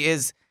probably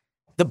is,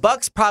 the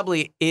Bucs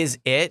probably is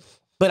it,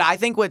 but I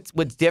think what's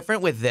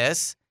different with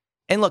this,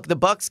 and look, the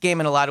Bucs game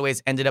in a lot of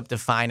ways ended up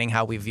defining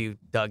how we view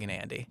Doug and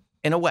Andy,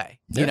 in a way.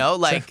 Yeah,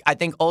 sure. I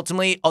think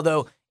ultimately,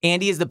 although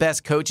Andy is the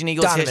best coach in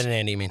Eagles history. Donovan and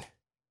Andy, you mean?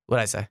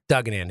 What'd I say?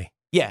 Doug and Andy.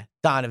 Yeah,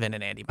 Donovan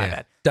and Andy, my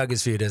bad. Doug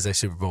is viewed as a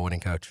Super Bowl winning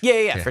coach.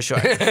 Yeah, for sure.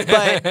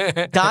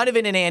 But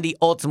Donovan and Andy,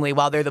 ultimately,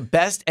 while they're the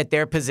best at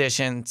their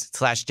positions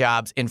 /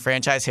 jobs in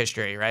franchise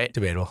history, right?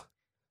 Debatable.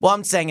 Well,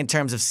 I'm saying in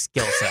terms of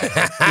skill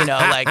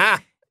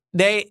set.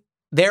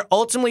 They're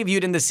ultimately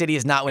viewed in the city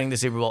as not winning the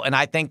Super Bowl. And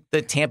I think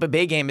the Tampa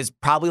Bay game is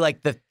probably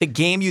like the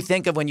game you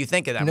think of when you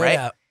think of them, right?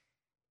 Doubt.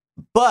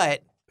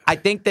 But I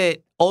think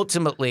that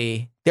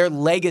ultimately their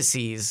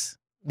legacies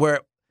were...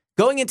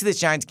 Going into this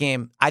Giants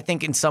game, I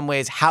think in some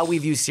ways how we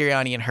view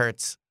Sirianni and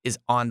Hurts is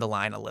on the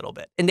line a little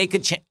bit. And they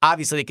could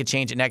obviously they could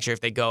change it next year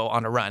if they go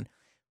on a run.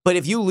 But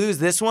if you lose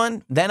this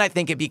one, then I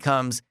think it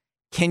becomes,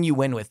 can you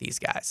win with these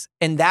guys?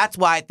 And that's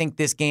why I think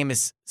this game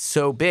is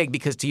so big,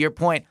 because to your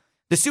point,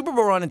 the Super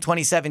Bowl run in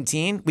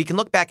 2017, we can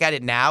look back at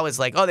it now as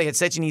like, oh, they had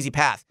such an easy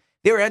path.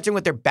 They were entering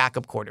with their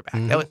backup quarterback.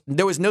 Mm-hmm.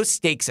 There was no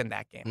stakes in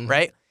that game,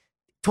 right?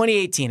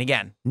 2018,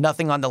 again,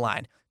 nothing on the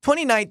line.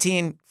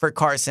 2019 for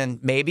Carson,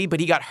 maybe, but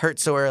he got hurt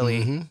so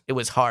early, it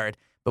was hard.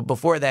 But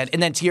before then,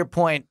 and then to your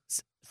point,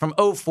 from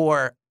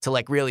 2004 to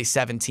like really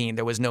 2017,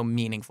 there was no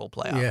meaneful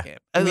playoff game.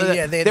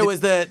 There was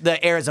the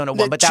Arizona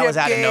one, but that was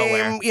out of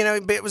nowhere.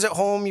 It was at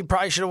home. You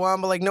probably should have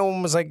won, but like no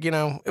one was like, it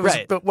was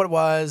what it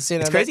was.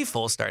 It's crazy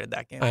Foles started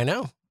that game. I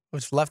know.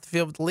 Which left the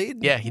field with the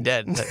lead? Yeah, he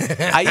did.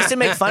 I used to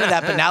make fun of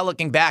that, but now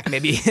looking back,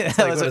 maybe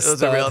that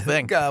was a real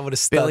thing. God, what a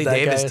stud Billy that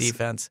Davis guy is.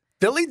 defense.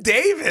 Billy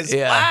Davis.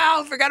 Yeah.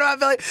 Wow, forgot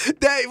about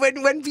Billy.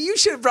 When you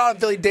should have brought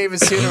up Billy Davis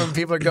sooner when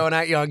people are going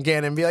at you on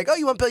Gannon and be like, oh,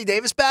 you want Billy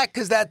Davis back?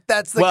 Because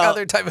that's the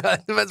other type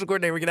of defensive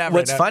coordinator we can have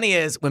What's right now. funny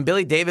is when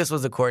Billy Davis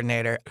was the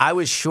coordinator, I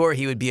was sure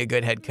he would be a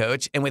good head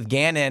coach. And with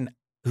Gannon,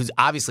 who's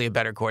obviously a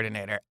better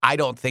coordinator, I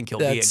don't think he'll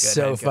be a good That's head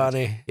so coach.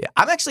 funny. Yeah,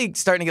 I'm actually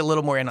starting to get a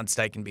little more in on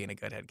Steichen being a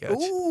good head coach.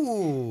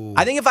 Ooh.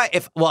 I think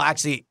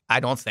actually, I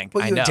don't think.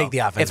 Well, I you would know. take the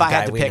offensive If I had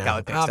guy, to we pick, know. I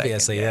would pick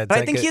Obviously, Steichen. yeah, But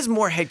I it's think like he has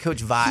more head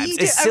coach vibes.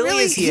 As I silly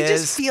really, as he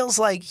is. just feels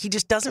like he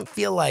just doesn't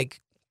feel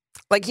like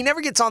he never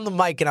gets on the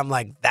mic, and I'm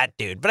like, that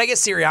dude. But I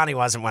guess Sirianni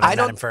wasn't when I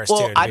met him first,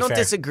 too. I don't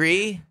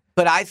disagree,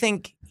 but I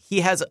think he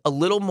has a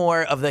little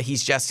more of the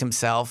he's just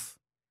himself.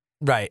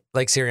 Right,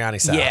 like Sirianni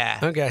style. Yeah.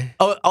 Okay.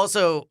 Oh,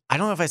 also, I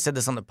don't know if I said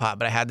this on the pod,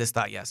 but I had this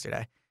thought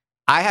yesterday.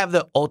 I have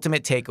the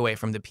ultimate takeaway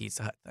from the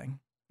Pizza Hut thing.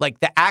 Like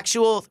the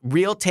actual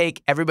real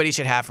take everybody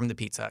should have from the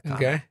Pizza Hut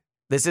comment. Okay.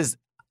 This is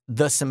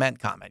the cement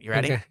comment. You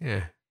ready? Okay.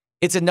 Yeah.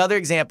 It's another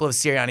example of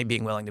Sirianni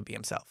being willing to be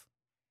himself.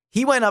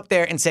 He went up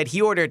there and said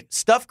he ordered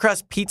stuffed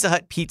crust Pizza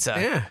Hut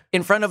pizza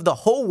in front of the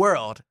whole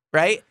world,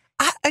 right?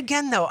 I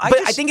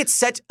think it's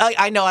such.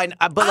 I know,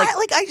 but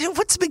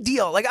what's the big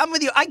deal? Like, I'm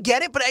with you. I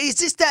get it, but it's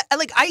just that,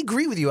 like, I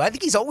agree with you. I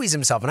think he's always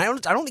himself, and I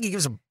don't think he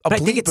gives a but I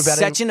think bleep it's about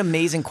such it. an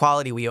amazing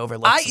quality we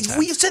overlook.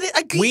 We said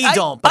it. We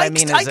don't, but I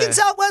mean, I did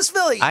Southwest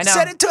Philly. I know.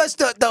 Said it to us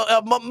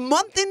the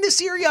month into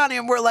Sirianni,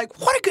 and we're like,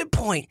 what a good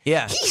point.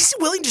 Yeah, he's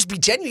willing to just be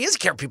genuine. He doesn't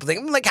care what people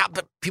think. Like,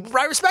 but people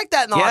probably respect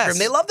that in the locker room. Yes.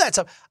 They love that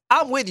stuff.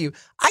 I'm with you.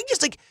 I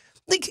just like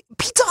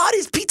Pizza Hut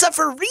is pizza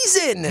for a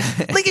reason.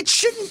 Like, it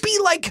shouldn't be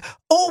like,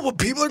 oh, well,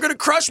 people are going to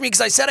crush me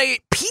because I said I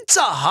ate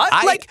Pizza Hut.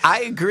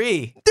 I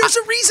agree. There's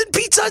a reason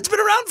Pizza Hut's been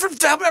around for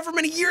however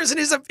many years and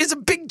is a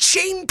big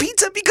chain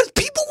pizza because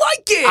people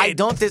like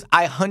it.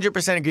 I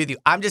 100% agree with you.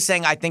 I'm just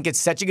saying I think it's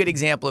such a good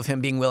example of him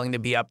being willing to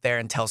be up there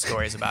and tell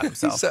stories about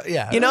himself. So,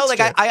 yeah, you know, like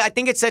true. I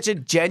think it's such a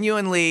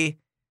genuinely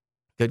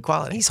good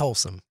quality. He's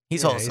wholesome.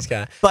 He's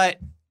wholesome.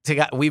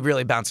 We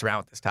really bounced around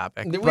with this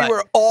topic. We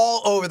were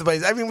all over the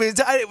place. I mean,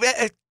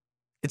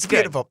 it's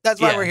beautiful. That's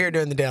why we're here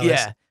doing the Daily.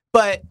 Yeah,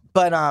 but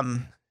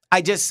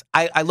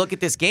I look at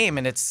this game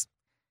and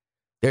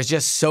there's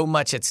just so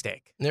much at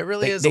stake. There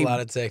really is a lot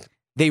at stake.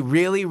 They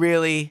really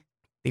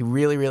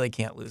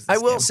can't lose this I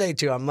will game. say,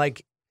 too, I'm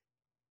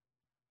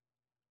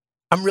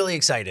really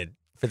excited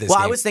for this game.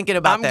 I was thinking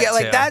about that,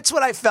 too. That's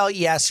what I felt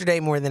yesterday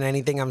more than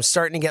anything. I'm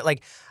starting to get,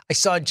 I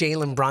saw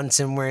Jalen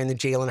Brunson wearing the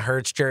Jalen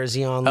Hurts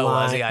jersey online. Oh,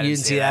 was he? I didn't You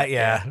see see that? that.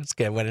 Yeah. It's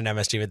good. When an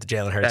MSG with the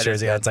Jalen Hurts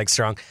jersey on, it's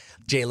strong.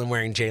 Jalen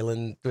wearing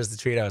Jalen was the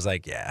tweet. I was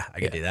like, yeah, I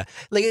could do that.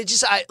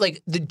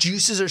 The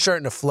juices are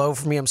starting to flow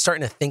for me. I'm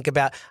starting to think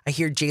about, I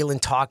hear Jalen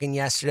talking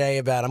yesterday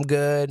about, I'm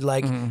good,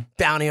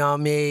 bounty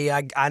on me.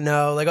 I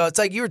know. It's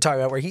like you were talking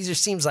about where he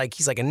just seems like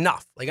he's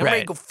enough. I'm ready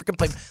to go freaking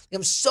play.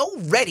 I'm so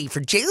ready for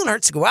Jalen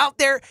Hurts to go out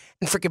there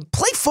and freaking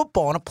play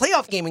football in a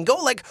playoff game and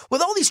go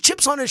with all these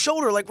chips on his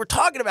shoulder we're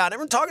talking about.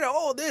 Everyone talking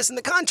about, this and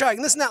the contract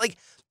and this and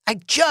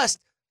that.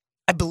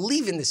 I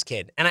believe in this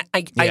kid, and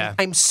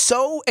I'm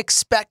so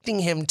expecting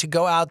him to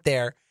go out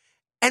there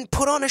and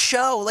put on a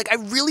show. I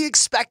really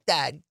expect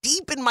that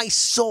deep in my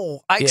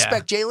soul. I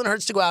expect Jalen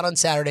Hurts to go out on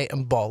Saturday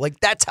and ball.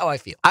 That's how I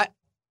feel.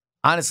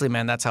 Honestly,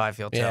 man, that's how I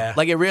feel too. Yeah.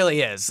 It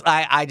really is.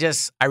 I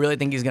really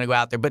think he's going to go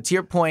out there. But to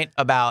your point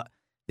about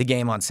the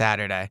game on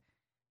Saturday,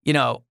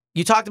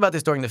 you talked about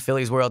this during the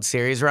Phillies World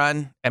Series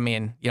run. I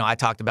mean, I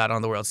talked about it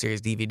on the World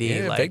Series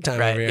DVD. Yeah, big time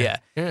right? over here.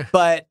 Yeah.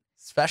 But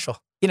special.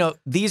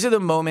 These are the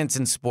moments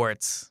in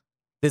sports.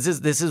 This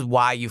is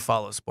why you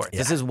follow sports. Yeah.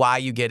 This is why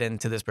you get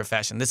into this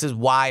profession. This is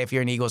why, if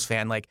you're an Eagles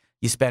fan,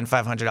 you spend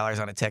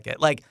 $500 on a ticket.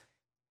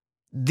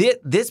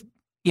 This,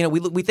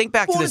 we think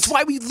back to this. It's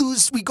why we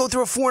lose. We go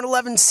through a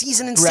 4-11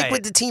 season and stick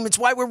with the team. It's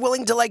why we're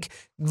willing to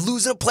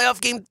lose in a playoff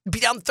game,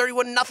 be down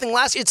 31-0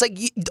 last year.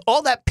 It's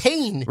all that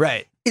pain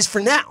is for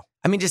now.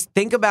 I mean, just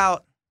think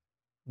about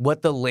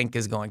what the link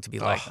is going to be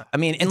like. I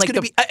mean, and it's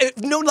going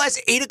to be no less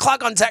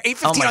 8:00 on Saturday,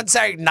 8:15 on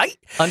Saturday night.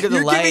 Under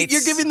the lights.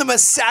 You're giving them a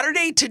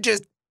Saturday to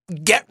just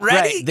get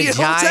ready. Right. The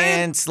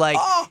Giants,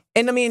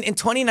 and I mean, in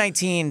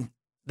 2019,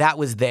 that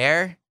was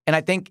there. And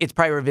I think it's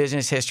probably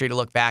revisionist history to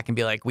look back and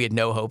be like, we had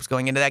no hopes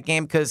going into that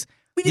game because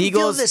we didn't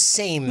Eagles, feel the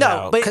same,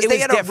 no, though, because they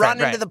had to run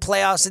right. into the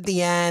playoffs at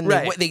the end.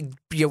 Right. They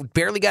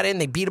barely got in.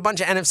 They beat a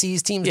bunch of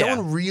NFC's teams. Yeah. No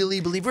one really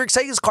believed. We're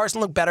excited because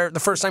Carson looked better. The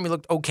first time he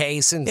looked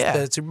okay since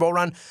the Super Bowl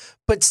run.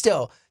 But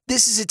still,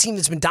 this is a team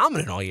that's been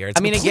dominant all year. It's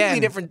a completely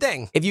different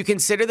thing. If you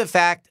consider the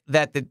fact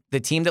that the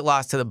team that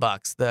lost to the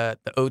Bucs, the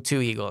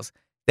 0-2 Eagles,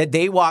 that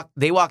they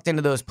walked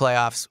into those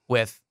playoffs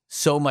with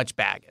so much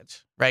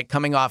baggage, right?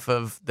 Coming off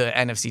of the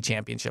NFC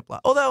Championship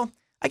loss. Although,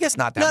 I guess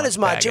not as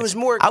much. Baggage. It was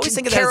more. I was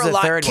thinking that was the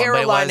third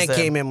Carolina one,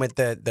 came in with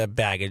the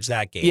baggage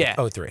that game. Yeah.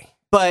 0-3.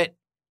 But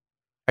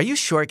are you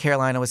sure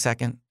Carolina was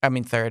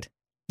third?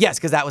 Yes,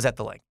 because that was at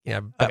the link. Yeah,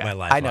 bet my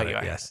life. I know on you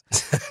it, are. Yes,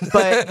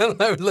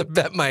 but I would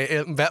bet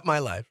my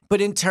life. But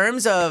in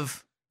terms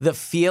of the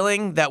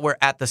feeling that we're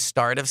at the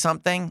start of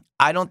something,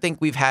 I don't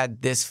think we've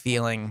had this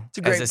feeling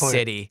as a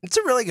city. It's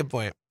a really good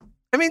point.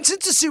 I mean,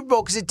 since the Super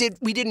Bowl, because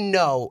we didn't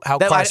know how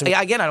close.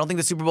 Again, I don't think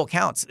the Super Bowl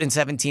counts in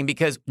 17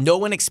 because no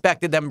one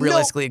expected them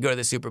realistically to go to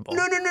the Super Bowl.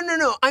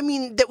 No. I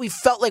mean, that we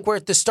felt like we're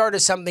at the start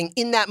of something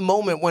in that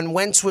moment when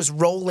Wentz was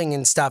rolling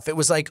and stuff. It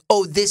was like,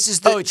 oh, this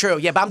is the... Oh, true.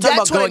 Yeah, but I'm talking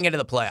about going into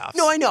the playoffs.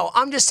 No, I know.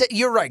 I'm just saying,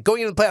 you're right,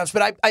 going into the playoffs.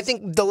 But I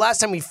think the last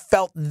time we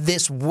felt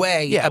this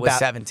way about... was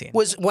 17.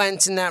 Was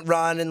Wentz in that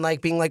run and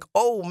like being like,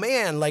 oh,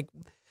 man, like,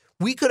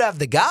 we could have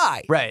the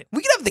guy. Right.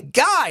 We could have the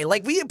guy.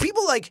 Like,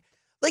 people like...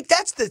 Like,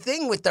 that's the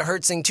thing with the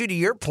Hurts thing, too, to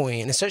your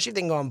point, and especially if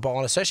they can go on ball,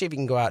 and especially if he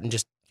can go out and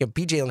just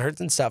beat Jalen Hurts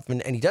and stuff,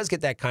 and he does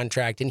get that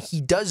contract, and he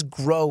does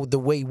grow the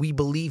way we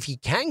believe he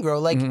can grow.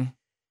 Like, I'm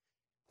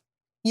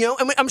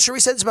sure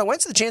we said this about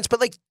Wentz the chance, but,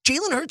 like,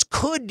 Jalen Hurts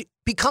could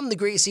become the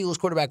greatest Eagles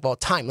quarterback of all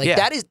time. Like,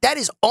 that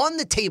is on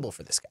the table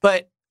for this guy.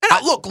 But,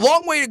 look,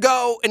 long way to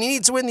go, and he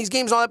needs to win these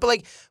games and all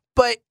that,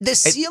 but the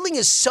ceiling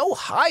is so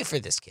high for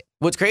this kid.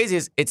 What's crazy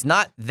is it's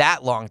not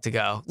that long to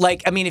go.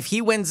 Like, I mean, if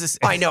he wins this...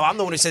 I know. I'm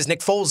the one who says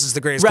Nick Foles is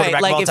the greatest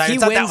quarterback of all time.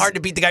 It's not that hard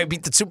to beat the guy who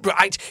beat the Super Bowl.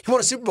 He won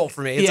a Super Bowl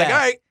for me. It's like, all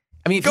right.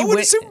 I mean, if go win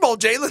the Super Bowl,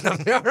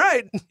 Jalen. All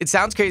right. It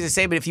sounds crazy to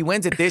say, but if he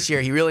wins it this year,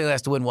 he really only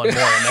has to win one more,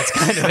 and that's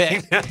kind of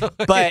it.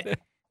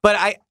 But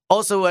I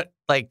also,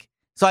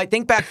 so I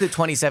think back to the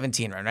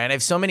 2017 run, right? I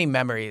have so many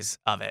memories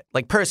of it,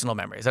 like personal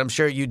memories. I'm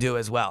sure you do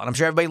as well. And I'm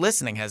sure everybody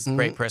listening has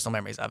great personal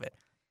memories of it.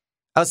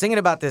 I was thinking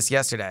about this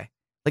yesterday.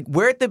 Like,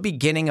 we're at the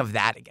beginning of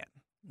that again.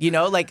 You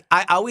know, like,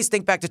 I always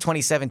think back to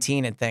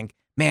 2017 and think,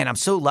 man, I'm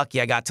so lucky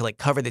I got to, like,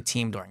 cover the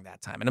team during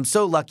that time. And I'm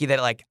so lucky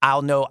that, like,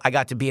 I'll know I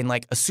got to be in,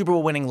 like, a Super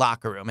Bowl winning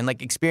locker room and,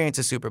 like, experience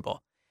a Super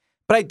Bowl.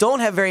 But I don't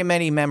have very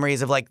many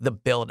memories of, like, the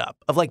buildup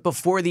of, like,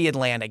 before the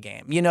Atlanta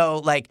game, you know,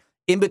 like,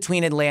 in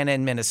between Atlanta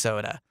and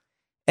Minnesota.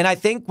 And I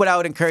think what I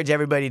would encourage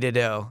everybody to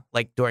do,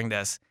 like, during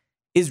this,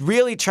 is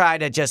really try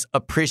to just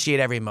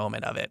appreciate every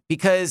moment of it.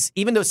 Because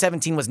even though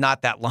 17 was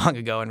not that long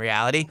ago in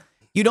reality,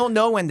 you don't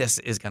know when this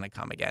is going to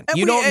come again.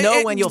 You don't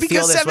know when you'll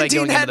feel this way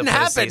going into the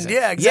postseason.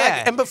 Yeah, exactly.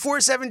 Yeah. And before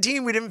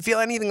 17, we didn't feel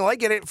anything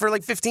like it for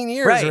like 15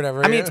 years or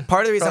whatever. I mean, it's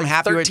part of the reason I'm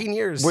happy 13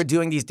 years. We're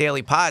doing these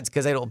daily pods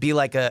because it'll be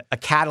like a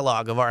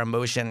catalog of our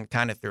emotion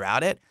kind of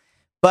throughout it.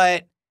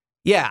 But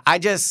yeah, I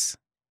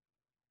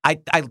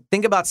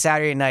think about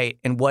Saturday night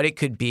and what it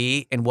could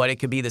be and what it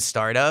could be the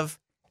start of.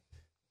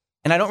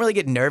 And I don't really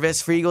get nervous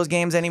for Eagles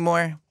games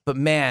anymore. But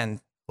man.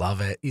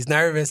 Love it. He's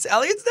nervous.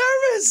 Elliot's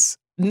nervous.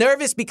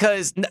 Nervous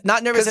because,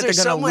 not nervous that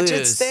they're going to lose.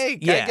 There's so much at stake.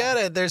 Yeah. I get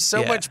it. There's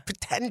so much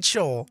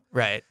potential.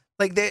 Right.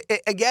 Like,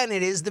 again,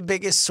 it is the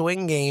biggest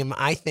swing game,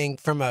 I think,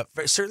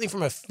 certainly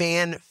from a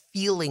fan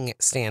feeling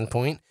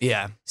standpoint.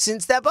 Yeah.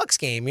 Since that Bucs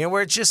game,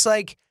 where it's just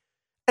like,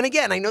 and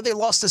again, I know they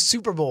lost a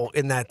Super Bowl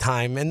in that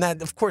time, and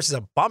that, of course, is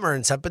a bummer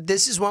and stuff, but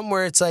this is one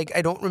where it's like,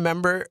 I don't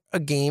remember a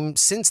game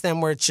since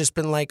then where it's just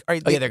been like,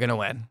 they're going to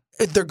win.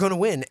 They're going to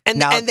win, and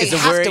they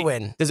have to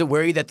win. Does it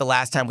worry you that the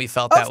last time we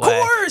felt that way?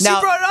 Of course, you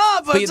brought it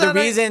up. But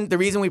the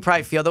reason we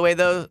probably feel the way,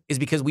 though, is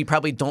because we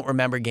probably don't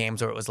remember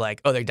games where it was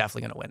like, oh, they're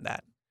definitely going to win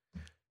that.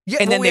 Yeah,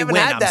 and then they win.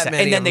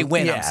 And then they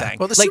win. I'm saying.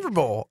 Well, the Super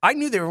Bowl. I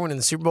knew they were winning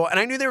the Super Bowl, and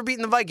I knew they were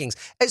beating the Vikings.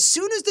 As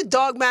soon as the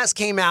dog mask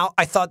came out,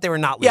 I thought they were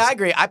not losing. Yeah, I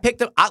agree. I picked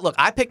them.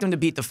 I picked them to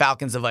beat the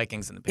Falcons, the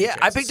Vikings, and the Patriots.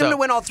 Yeah, I picked them to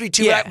win all three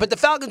too. Yeah. But the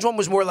Falcons one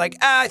was more like,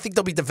 I think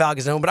they'll beat the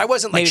Falcons at home. But I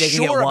wasn't like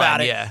sure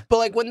about it. Yeah. But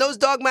like when those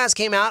dog masks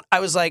came out,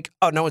 I was like,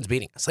 oh, no one's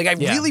beating us. Like I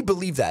really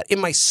believed that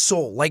in my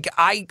soul. Like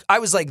I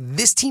was like,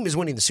 this team is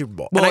winning the Super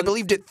Bowl, and I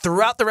believed it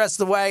throughout the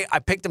rest of the way. I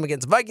picked them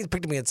against the Vikings,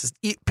 picked them against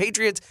the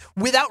Patriots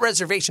without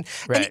reservation,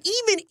 and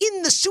even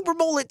in the Super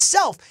Bowl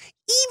itself,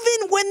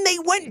 even when they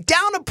went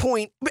down a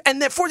point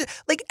and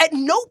like at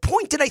no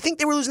point did I think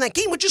they were losing that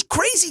game, which is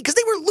crazy because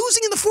they were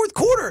losing in the fourth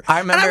quarter. I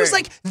remember, and I was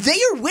like, they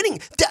are winning.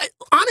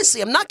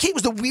 Honestly, I'm not kidding.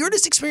 It was the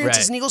weirdest experience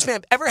as an Eagles fan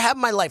I've ever had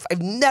in my life.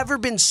 I've never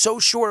been so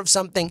sure of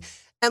something,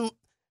 and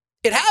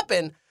it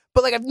happened.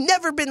 But like I've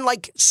never been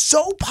like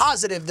so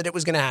positive that it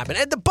was going to happen.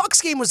 And the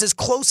Bucs game was as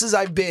close as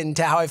I've been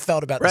to how I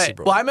felt about the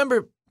Super Bowl. Well, I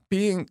remember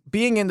being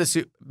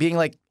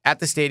like at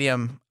the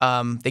stadium.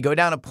 They go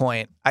down a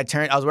point. I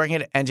was working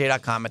at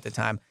NJ.com at the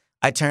time.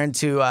 I turned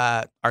to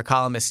our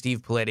columnist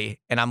Steve Politti,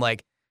 and I'm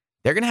like,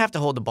 they're gonna have to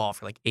hold the ball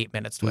for like 8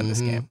 minutes to win this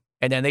game.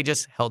 And then they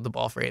just held the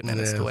ball for 8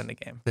 minutes to win the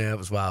game. Yeah, it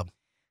was wild.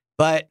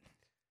 But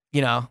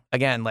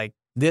again, like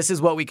this is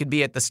what we could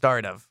be at the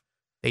start of.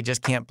 They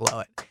just can't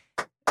blow it.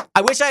 I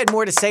wish I had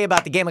more to say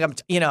about the game.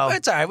 Like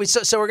it's all right.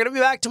 So we're gonna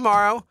be back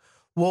tomorrow.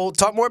 We'll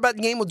talk more about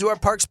the game. We'll do our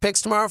Parks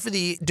picks tomorrow for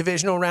the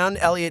divisional round.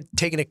 Elliot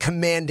taking a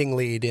commanding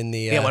lead in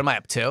the... what am I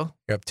up to?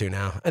 You're up to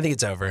now. I think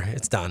it's over.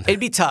 It's done. It'd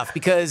be tough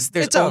because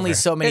there's only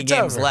so many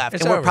games left.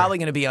 And we're probably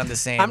going to be on the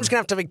same... I'm just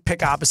going to have to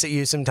pick opposite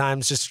you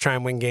sometimes just to try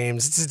and win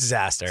games. It's a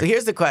disaster. So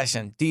here's the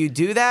question. Do you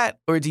do that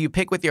or do you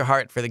pick with your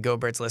heart for the Go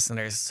Birds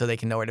listeners so they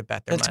can know where to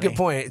bet their money? That's a good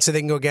point. So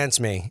they can go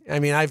against me. I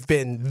mean, I've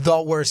been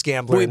the worst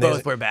gambler. We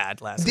both were bad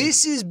last week.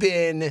 This has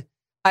been...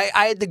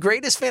 I had the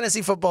greatest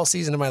fantasy football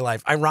season of my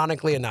life,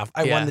 ironically enough.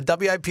 I won the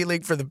WIP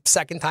league for the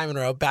second time in a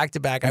row, back to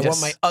back. I won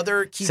my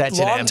other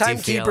longtime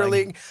keeper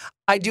league.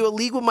 I do a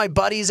league with my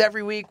buddies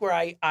every week where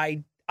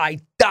I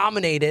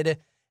dominated,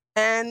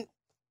 and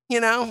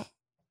I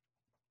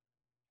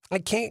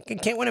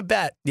can't win a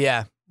bet.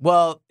 Yeah.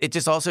 Well, it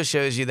just also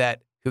shows you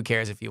that who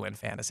cares if you win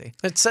fantasy?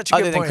 It's such a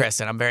good point. Other than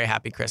Kristen. I'm very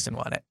happy Kristen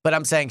won it. But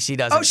I'm saying she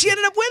doesn't. Oh, she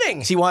ended up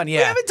winning. She won, yeah.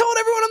 We haven't told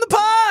everyone on the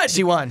pod.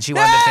 She won. She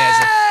won the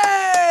fantasy.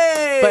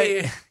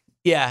 Hey! But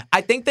yeah,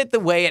 I think that the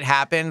way it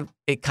happened,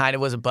 it kind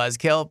of was a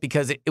buzzkill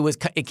because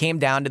it came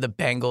down to the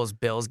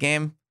Bengals-Bills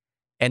game.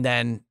 And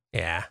then,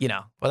 yeah.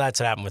 Well, that's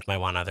what happened with my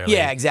one other league.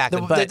 Yeah, exactly.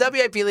 The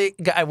WIP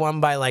league, I won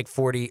by like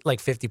 50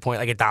 points.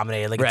 Like it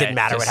dominated. Like it didn't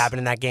matter what happened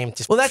in that game.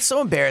 Well, that's so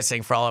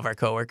embarrassing for all of our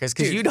coworkers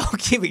because you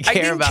don't even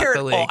care about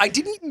the league. I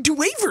didn't even do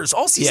waivers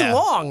all season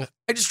long.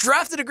 I just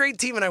drafted a great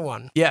team and I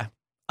won. Yeah.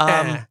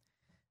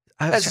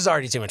 That's just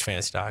already too much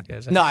fantasy talk.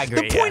 No, I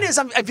agree. The point is,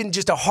 I've been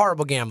just a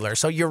horrible gambler.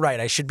 So you're right.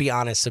 I should be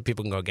honest so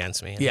people can go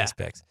against me in these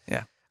picks.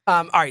 Yeah.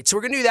 All right. So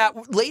we're going to do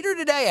that later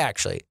today,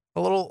 actually. A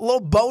little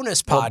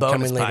bonus pod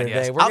coming later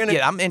today.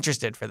 I'm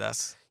interested for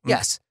this.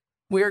 Yes.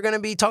 We're going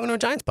to be talking to a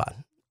Giants pod.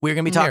 We're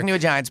going to be talking to a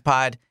Giants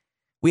pod.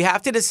 We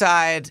have to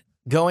decide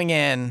going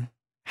in,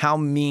 how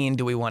mean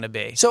do we want to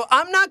be? So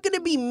I'm not going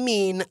to be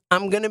mean.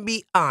 I'm going to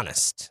be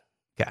honest.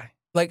 Okay.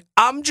 Like,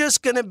 I'm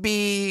just going to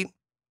be...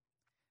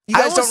 You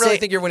guys don't really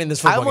think you're winning this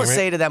football game, I almost right?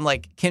 say to them,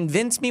 like,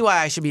 convince me why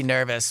I should be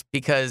nervous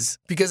because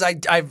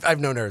I've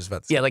no nerves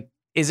about this. Yeah, like,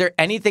 is there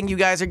anything you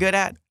guys are good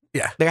at?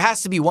 Yeah. There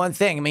has to be one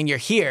thing. I mean, you're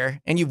here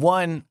and you've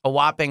won a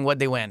whopping, what'd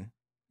they win?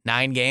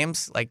 9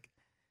 games? Like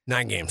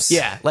 9 games.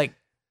 Yeah. Like,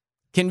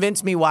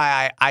 convince me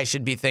why I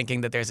should be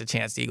thinking that there's a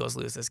chance the Eagles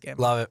lose this game.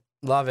 Love it.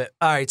 Love it.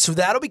 All right. So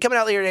that'll be coming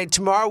out later today.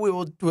 Tomorrow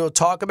we'll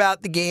talk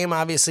about the game,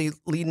 obviously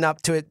leading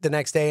up to it the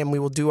next day, and we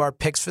will do our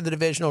picks for the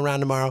divisional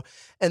round tomorrow.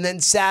 And then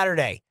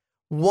Saturday,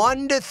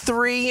 1 to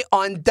 3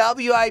 on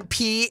WIP,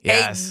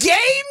 yes. A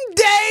game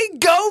day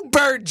Go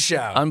Bird show.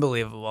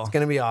 Unbelievable. It's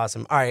going to be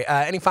awesome. All right.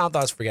 Any final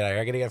thoughts for I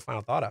got to get a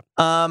final thought up.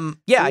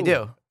 Yeah, I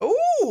do.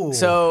 Ooh.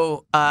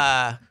 So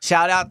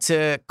shout out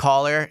to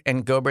caller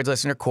and Go Birds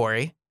listener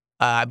Corey.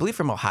 I believe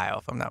from Ohio,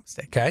 if I'm not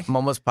mistaken. Okay. I'm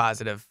almost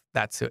positive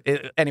that's who.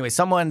 Anyway,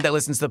 someone that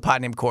listens to the pod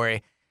named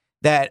Corey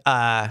that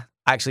I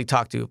actually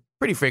talked to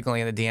pretty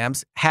frequently in the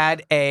DMs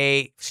had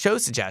a show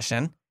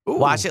suggestion. Ooh.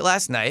 Watched it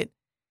last night.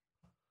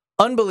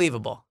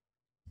 Unbelievable.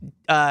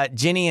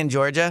 Ginny in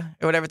Georgia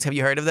or whatever. Have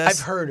you heard of this?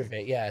 I've heard of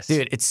it, yes.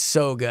 Dude, it's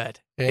so good.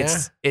 Yeah?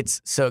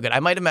 It's so good.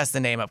 I might have messed the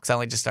name up because I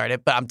only just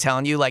started, but I'm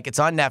telling you, like, it's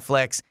on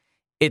Netflix.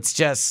 It's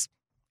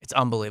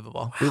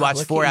unbelievable. Wow, we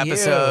watched 4 at you.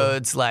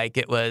 episodes. Like,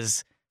 it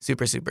was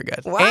super, super good.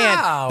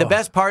 Wow. And the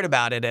best part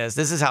about it is,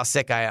 this is how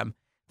sick I am.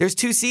 There's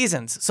 2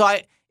 seasons. So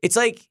it's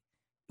like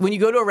when you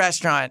go to a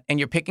restaurant and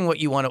you're picking what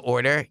you want to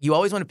order, you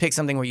always want to pick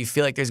something where you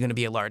feel like there's going to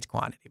be a large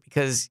quantity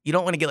because you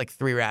don't want to get like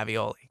 3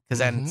 ravioli because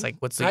then it's like,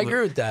 what's the... I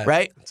agree with that.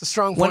 Right? It's a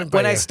strong point.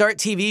 When I start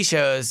TV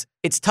shows,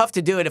 it's tough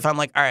to do it if I'm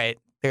like, all right,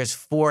 there's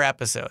 4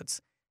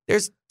 episodes.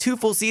 There's 2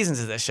 full seasons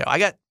of this show. I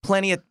got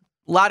a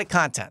lot of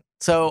content.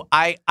 So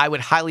I would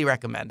highly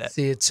recommend it.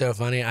 See, it's so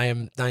funny.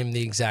 I'm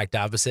the exact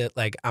opposite.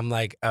 Like, I'm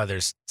like, oh,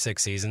 there's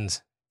 6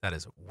 seasons. That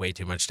is way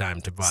too much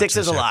time to watch. 6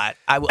 is a lot.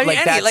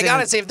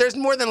 Honestly, if there's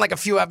more than like a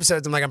few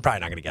episodes, I'm like, I'm probably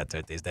not going to get to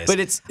it these days. But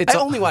it's I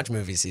only watch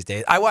movies these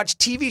days. I watch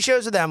TV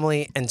shows with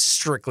Emily and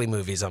strictly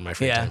movies on my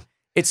free time.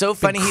 It's so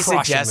funny he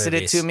crushing suggested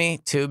movies. it to me,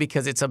 too,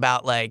 because it's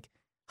about like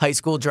high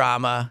school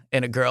drama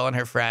and a girl and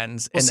her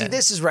friends. Well, see,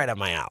 this is right up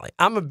my alley.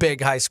 I'm a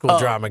big high school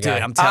drama guy.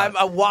 Dude, I'm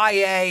a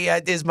YA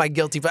is my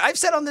guilty pleasure. I've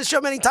said on this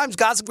show many times,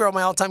 Gossip Girl,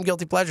 my all-time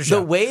guilty pleasure show.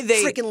 The way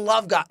they... freaking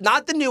love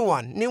not the new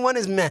one. New one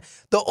is meh.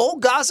 The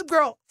old Gossip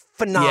Girl,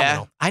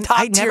 phenomenal. Yeah,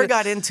 I never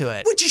got into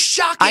it. Which is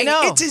shocking. I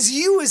know. It's as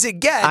you as it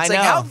gets. I know.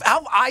 Like, how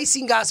have I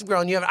seen Gossip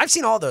Girl and you haven't? I've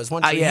seen all those.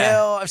 One Tree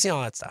Hill. I've seen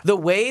all that stuff. The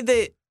way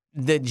that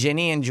the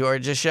Ginny and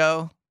Georgia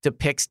show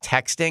depicts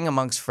texting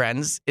amongst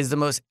friends is the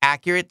most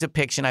accurate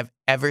depiction I've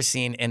ever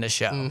seen in a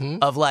show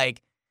of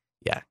like,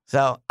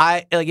 So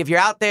if you're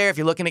out there, if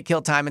you're looking to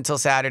kill time until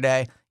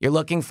Saturday, you're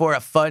looking for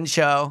a fun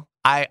show,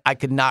 I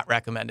could not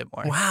recommend it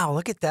more. Wow,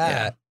 look at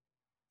that.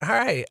 All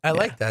right. I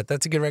like that.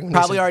 That's a good recommendation.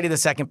 Probably already the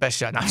second best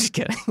show. No, I'm just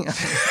kidding.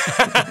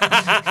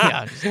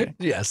 I'm just kidding.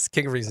 Yes,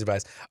 king of reasons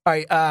bias. All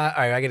right,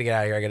 I got to get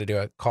out of here. I got to do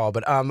a call.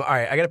 But all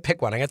right, I got to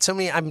pick one. I got so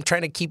many. I'm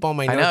trying to keep all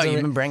my notes. I know,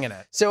 you've been bringing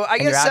it. So I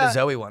and guess you're out of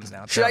Zoe ones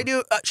now, too. Should I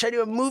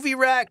do a movie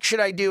rec? Should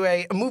I do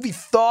a movie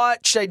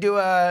thought? Should I do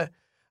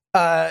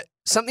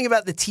something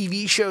about the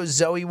TV show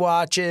Zoe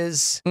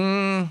watches?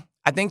 I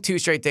think 2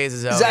 straight days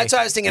of Zoe. That's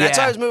what I was thinking. That's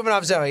why I was moving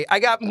off Zoe. I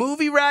got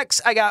movie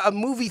recs. I got a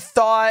movie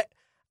thought.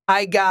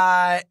 I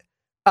got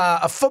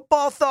a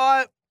football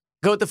thought.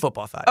 Go with the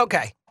football thought.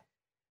 Okay.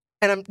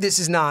 And this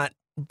is not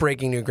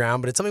breaking new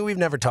ground, but it's something we've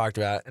never talked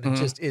about, and it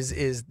just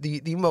is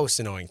the most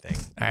annoying thing.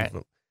 All right.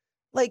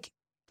 Like,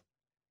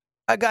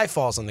 a guy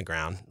falls on the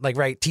ground, like,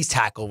 right, he's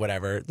tackled,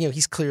 whatever. You know,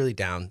 he's clearly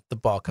down. The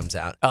ball comes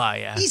out. Oh,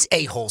 yeah. These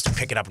a-holes to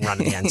pick it up and run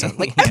in the end zone.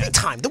 Like, every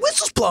time the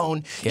whistle's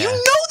blown, Yeah. you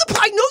know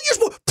I know you're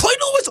supposed to play to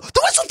the whistle.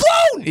 The whistle's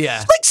blown. Yeah.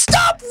 Like,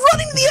 stop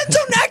running to the end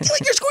zone and acting like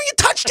you're scoring a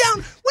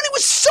touchdown when it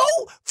was so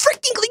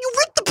freaking, like, you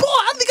ripped the ball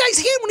out of the guy's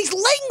hand when he's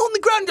laying on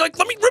the ground. You're like,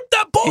 let me rip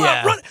that ball pull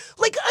out, run.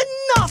 Like,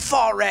 enough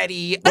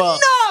already.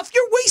 Enough.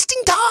 You're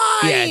wasting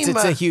time. Yeah,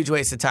 it's a huge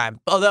waste of time.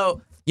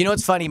 Although, you know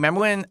what's funny?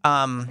 Remember when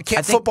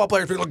football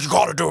players be like, you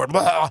got to do it.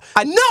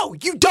 No,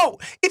 you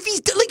don't. If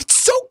he's like, it's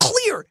so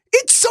clear.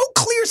 It's so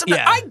clear.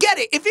 Sometimes. I get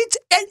it. If it's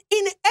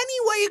in any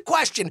way a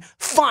question,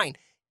 fine.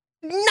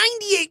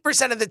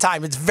 98% of the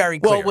time, it's very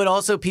clear. Well, what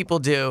also people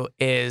do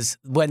is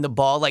when the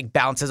ball like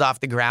bounces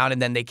off the ground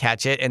and then they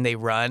catch it and they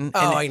run.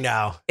 I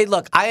know.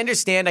 Look, I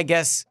understand. I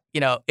guess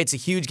it's a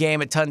huge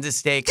game, a tons at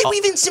stake.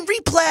 We've instant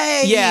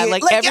replay. Yeah,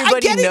 like everybody I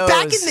get knows. It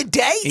back in the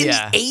day, in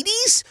the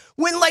 80s,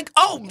 when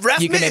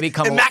ref you can maybe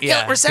come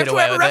immaculate reception,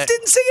 whatever, ref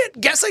didn't see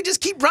it. Guess I just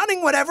keep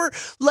running, whatever.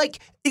 Like,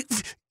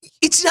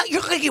 it's not.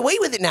 You're gonna get away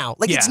with it now.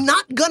 Like, it's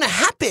not gonna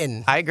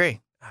happen. I agree.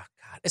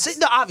 It's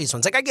the obvious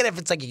ones. Like, I get if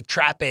it's like you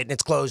trap it and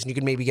it's closed and you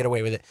can maybe get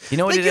away with it. You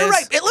know what it is? You're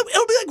right. It'll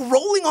be like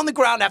rolling on the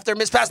ground after a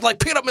missed pass, like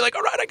pick it up and be like,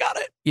 all right, I got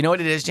it. You know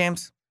what it is,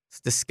 James? It's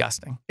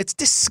disgusting. It's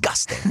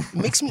disgusting. It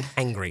makes me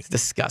angry. It's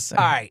disgusting.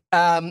 All right.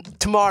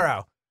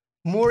 Tomorrow,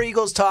 more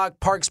Eagles talk,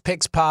 Parks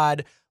Picks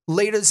pod.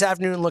 Later this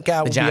afternoon, look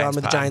out. We'll be on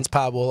with the Giants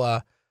pod.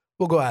 We'll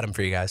go at them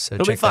for you guys. So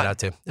check that out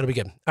too. It'll be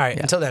good. All right.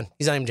 Until then,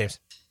 he's not even James.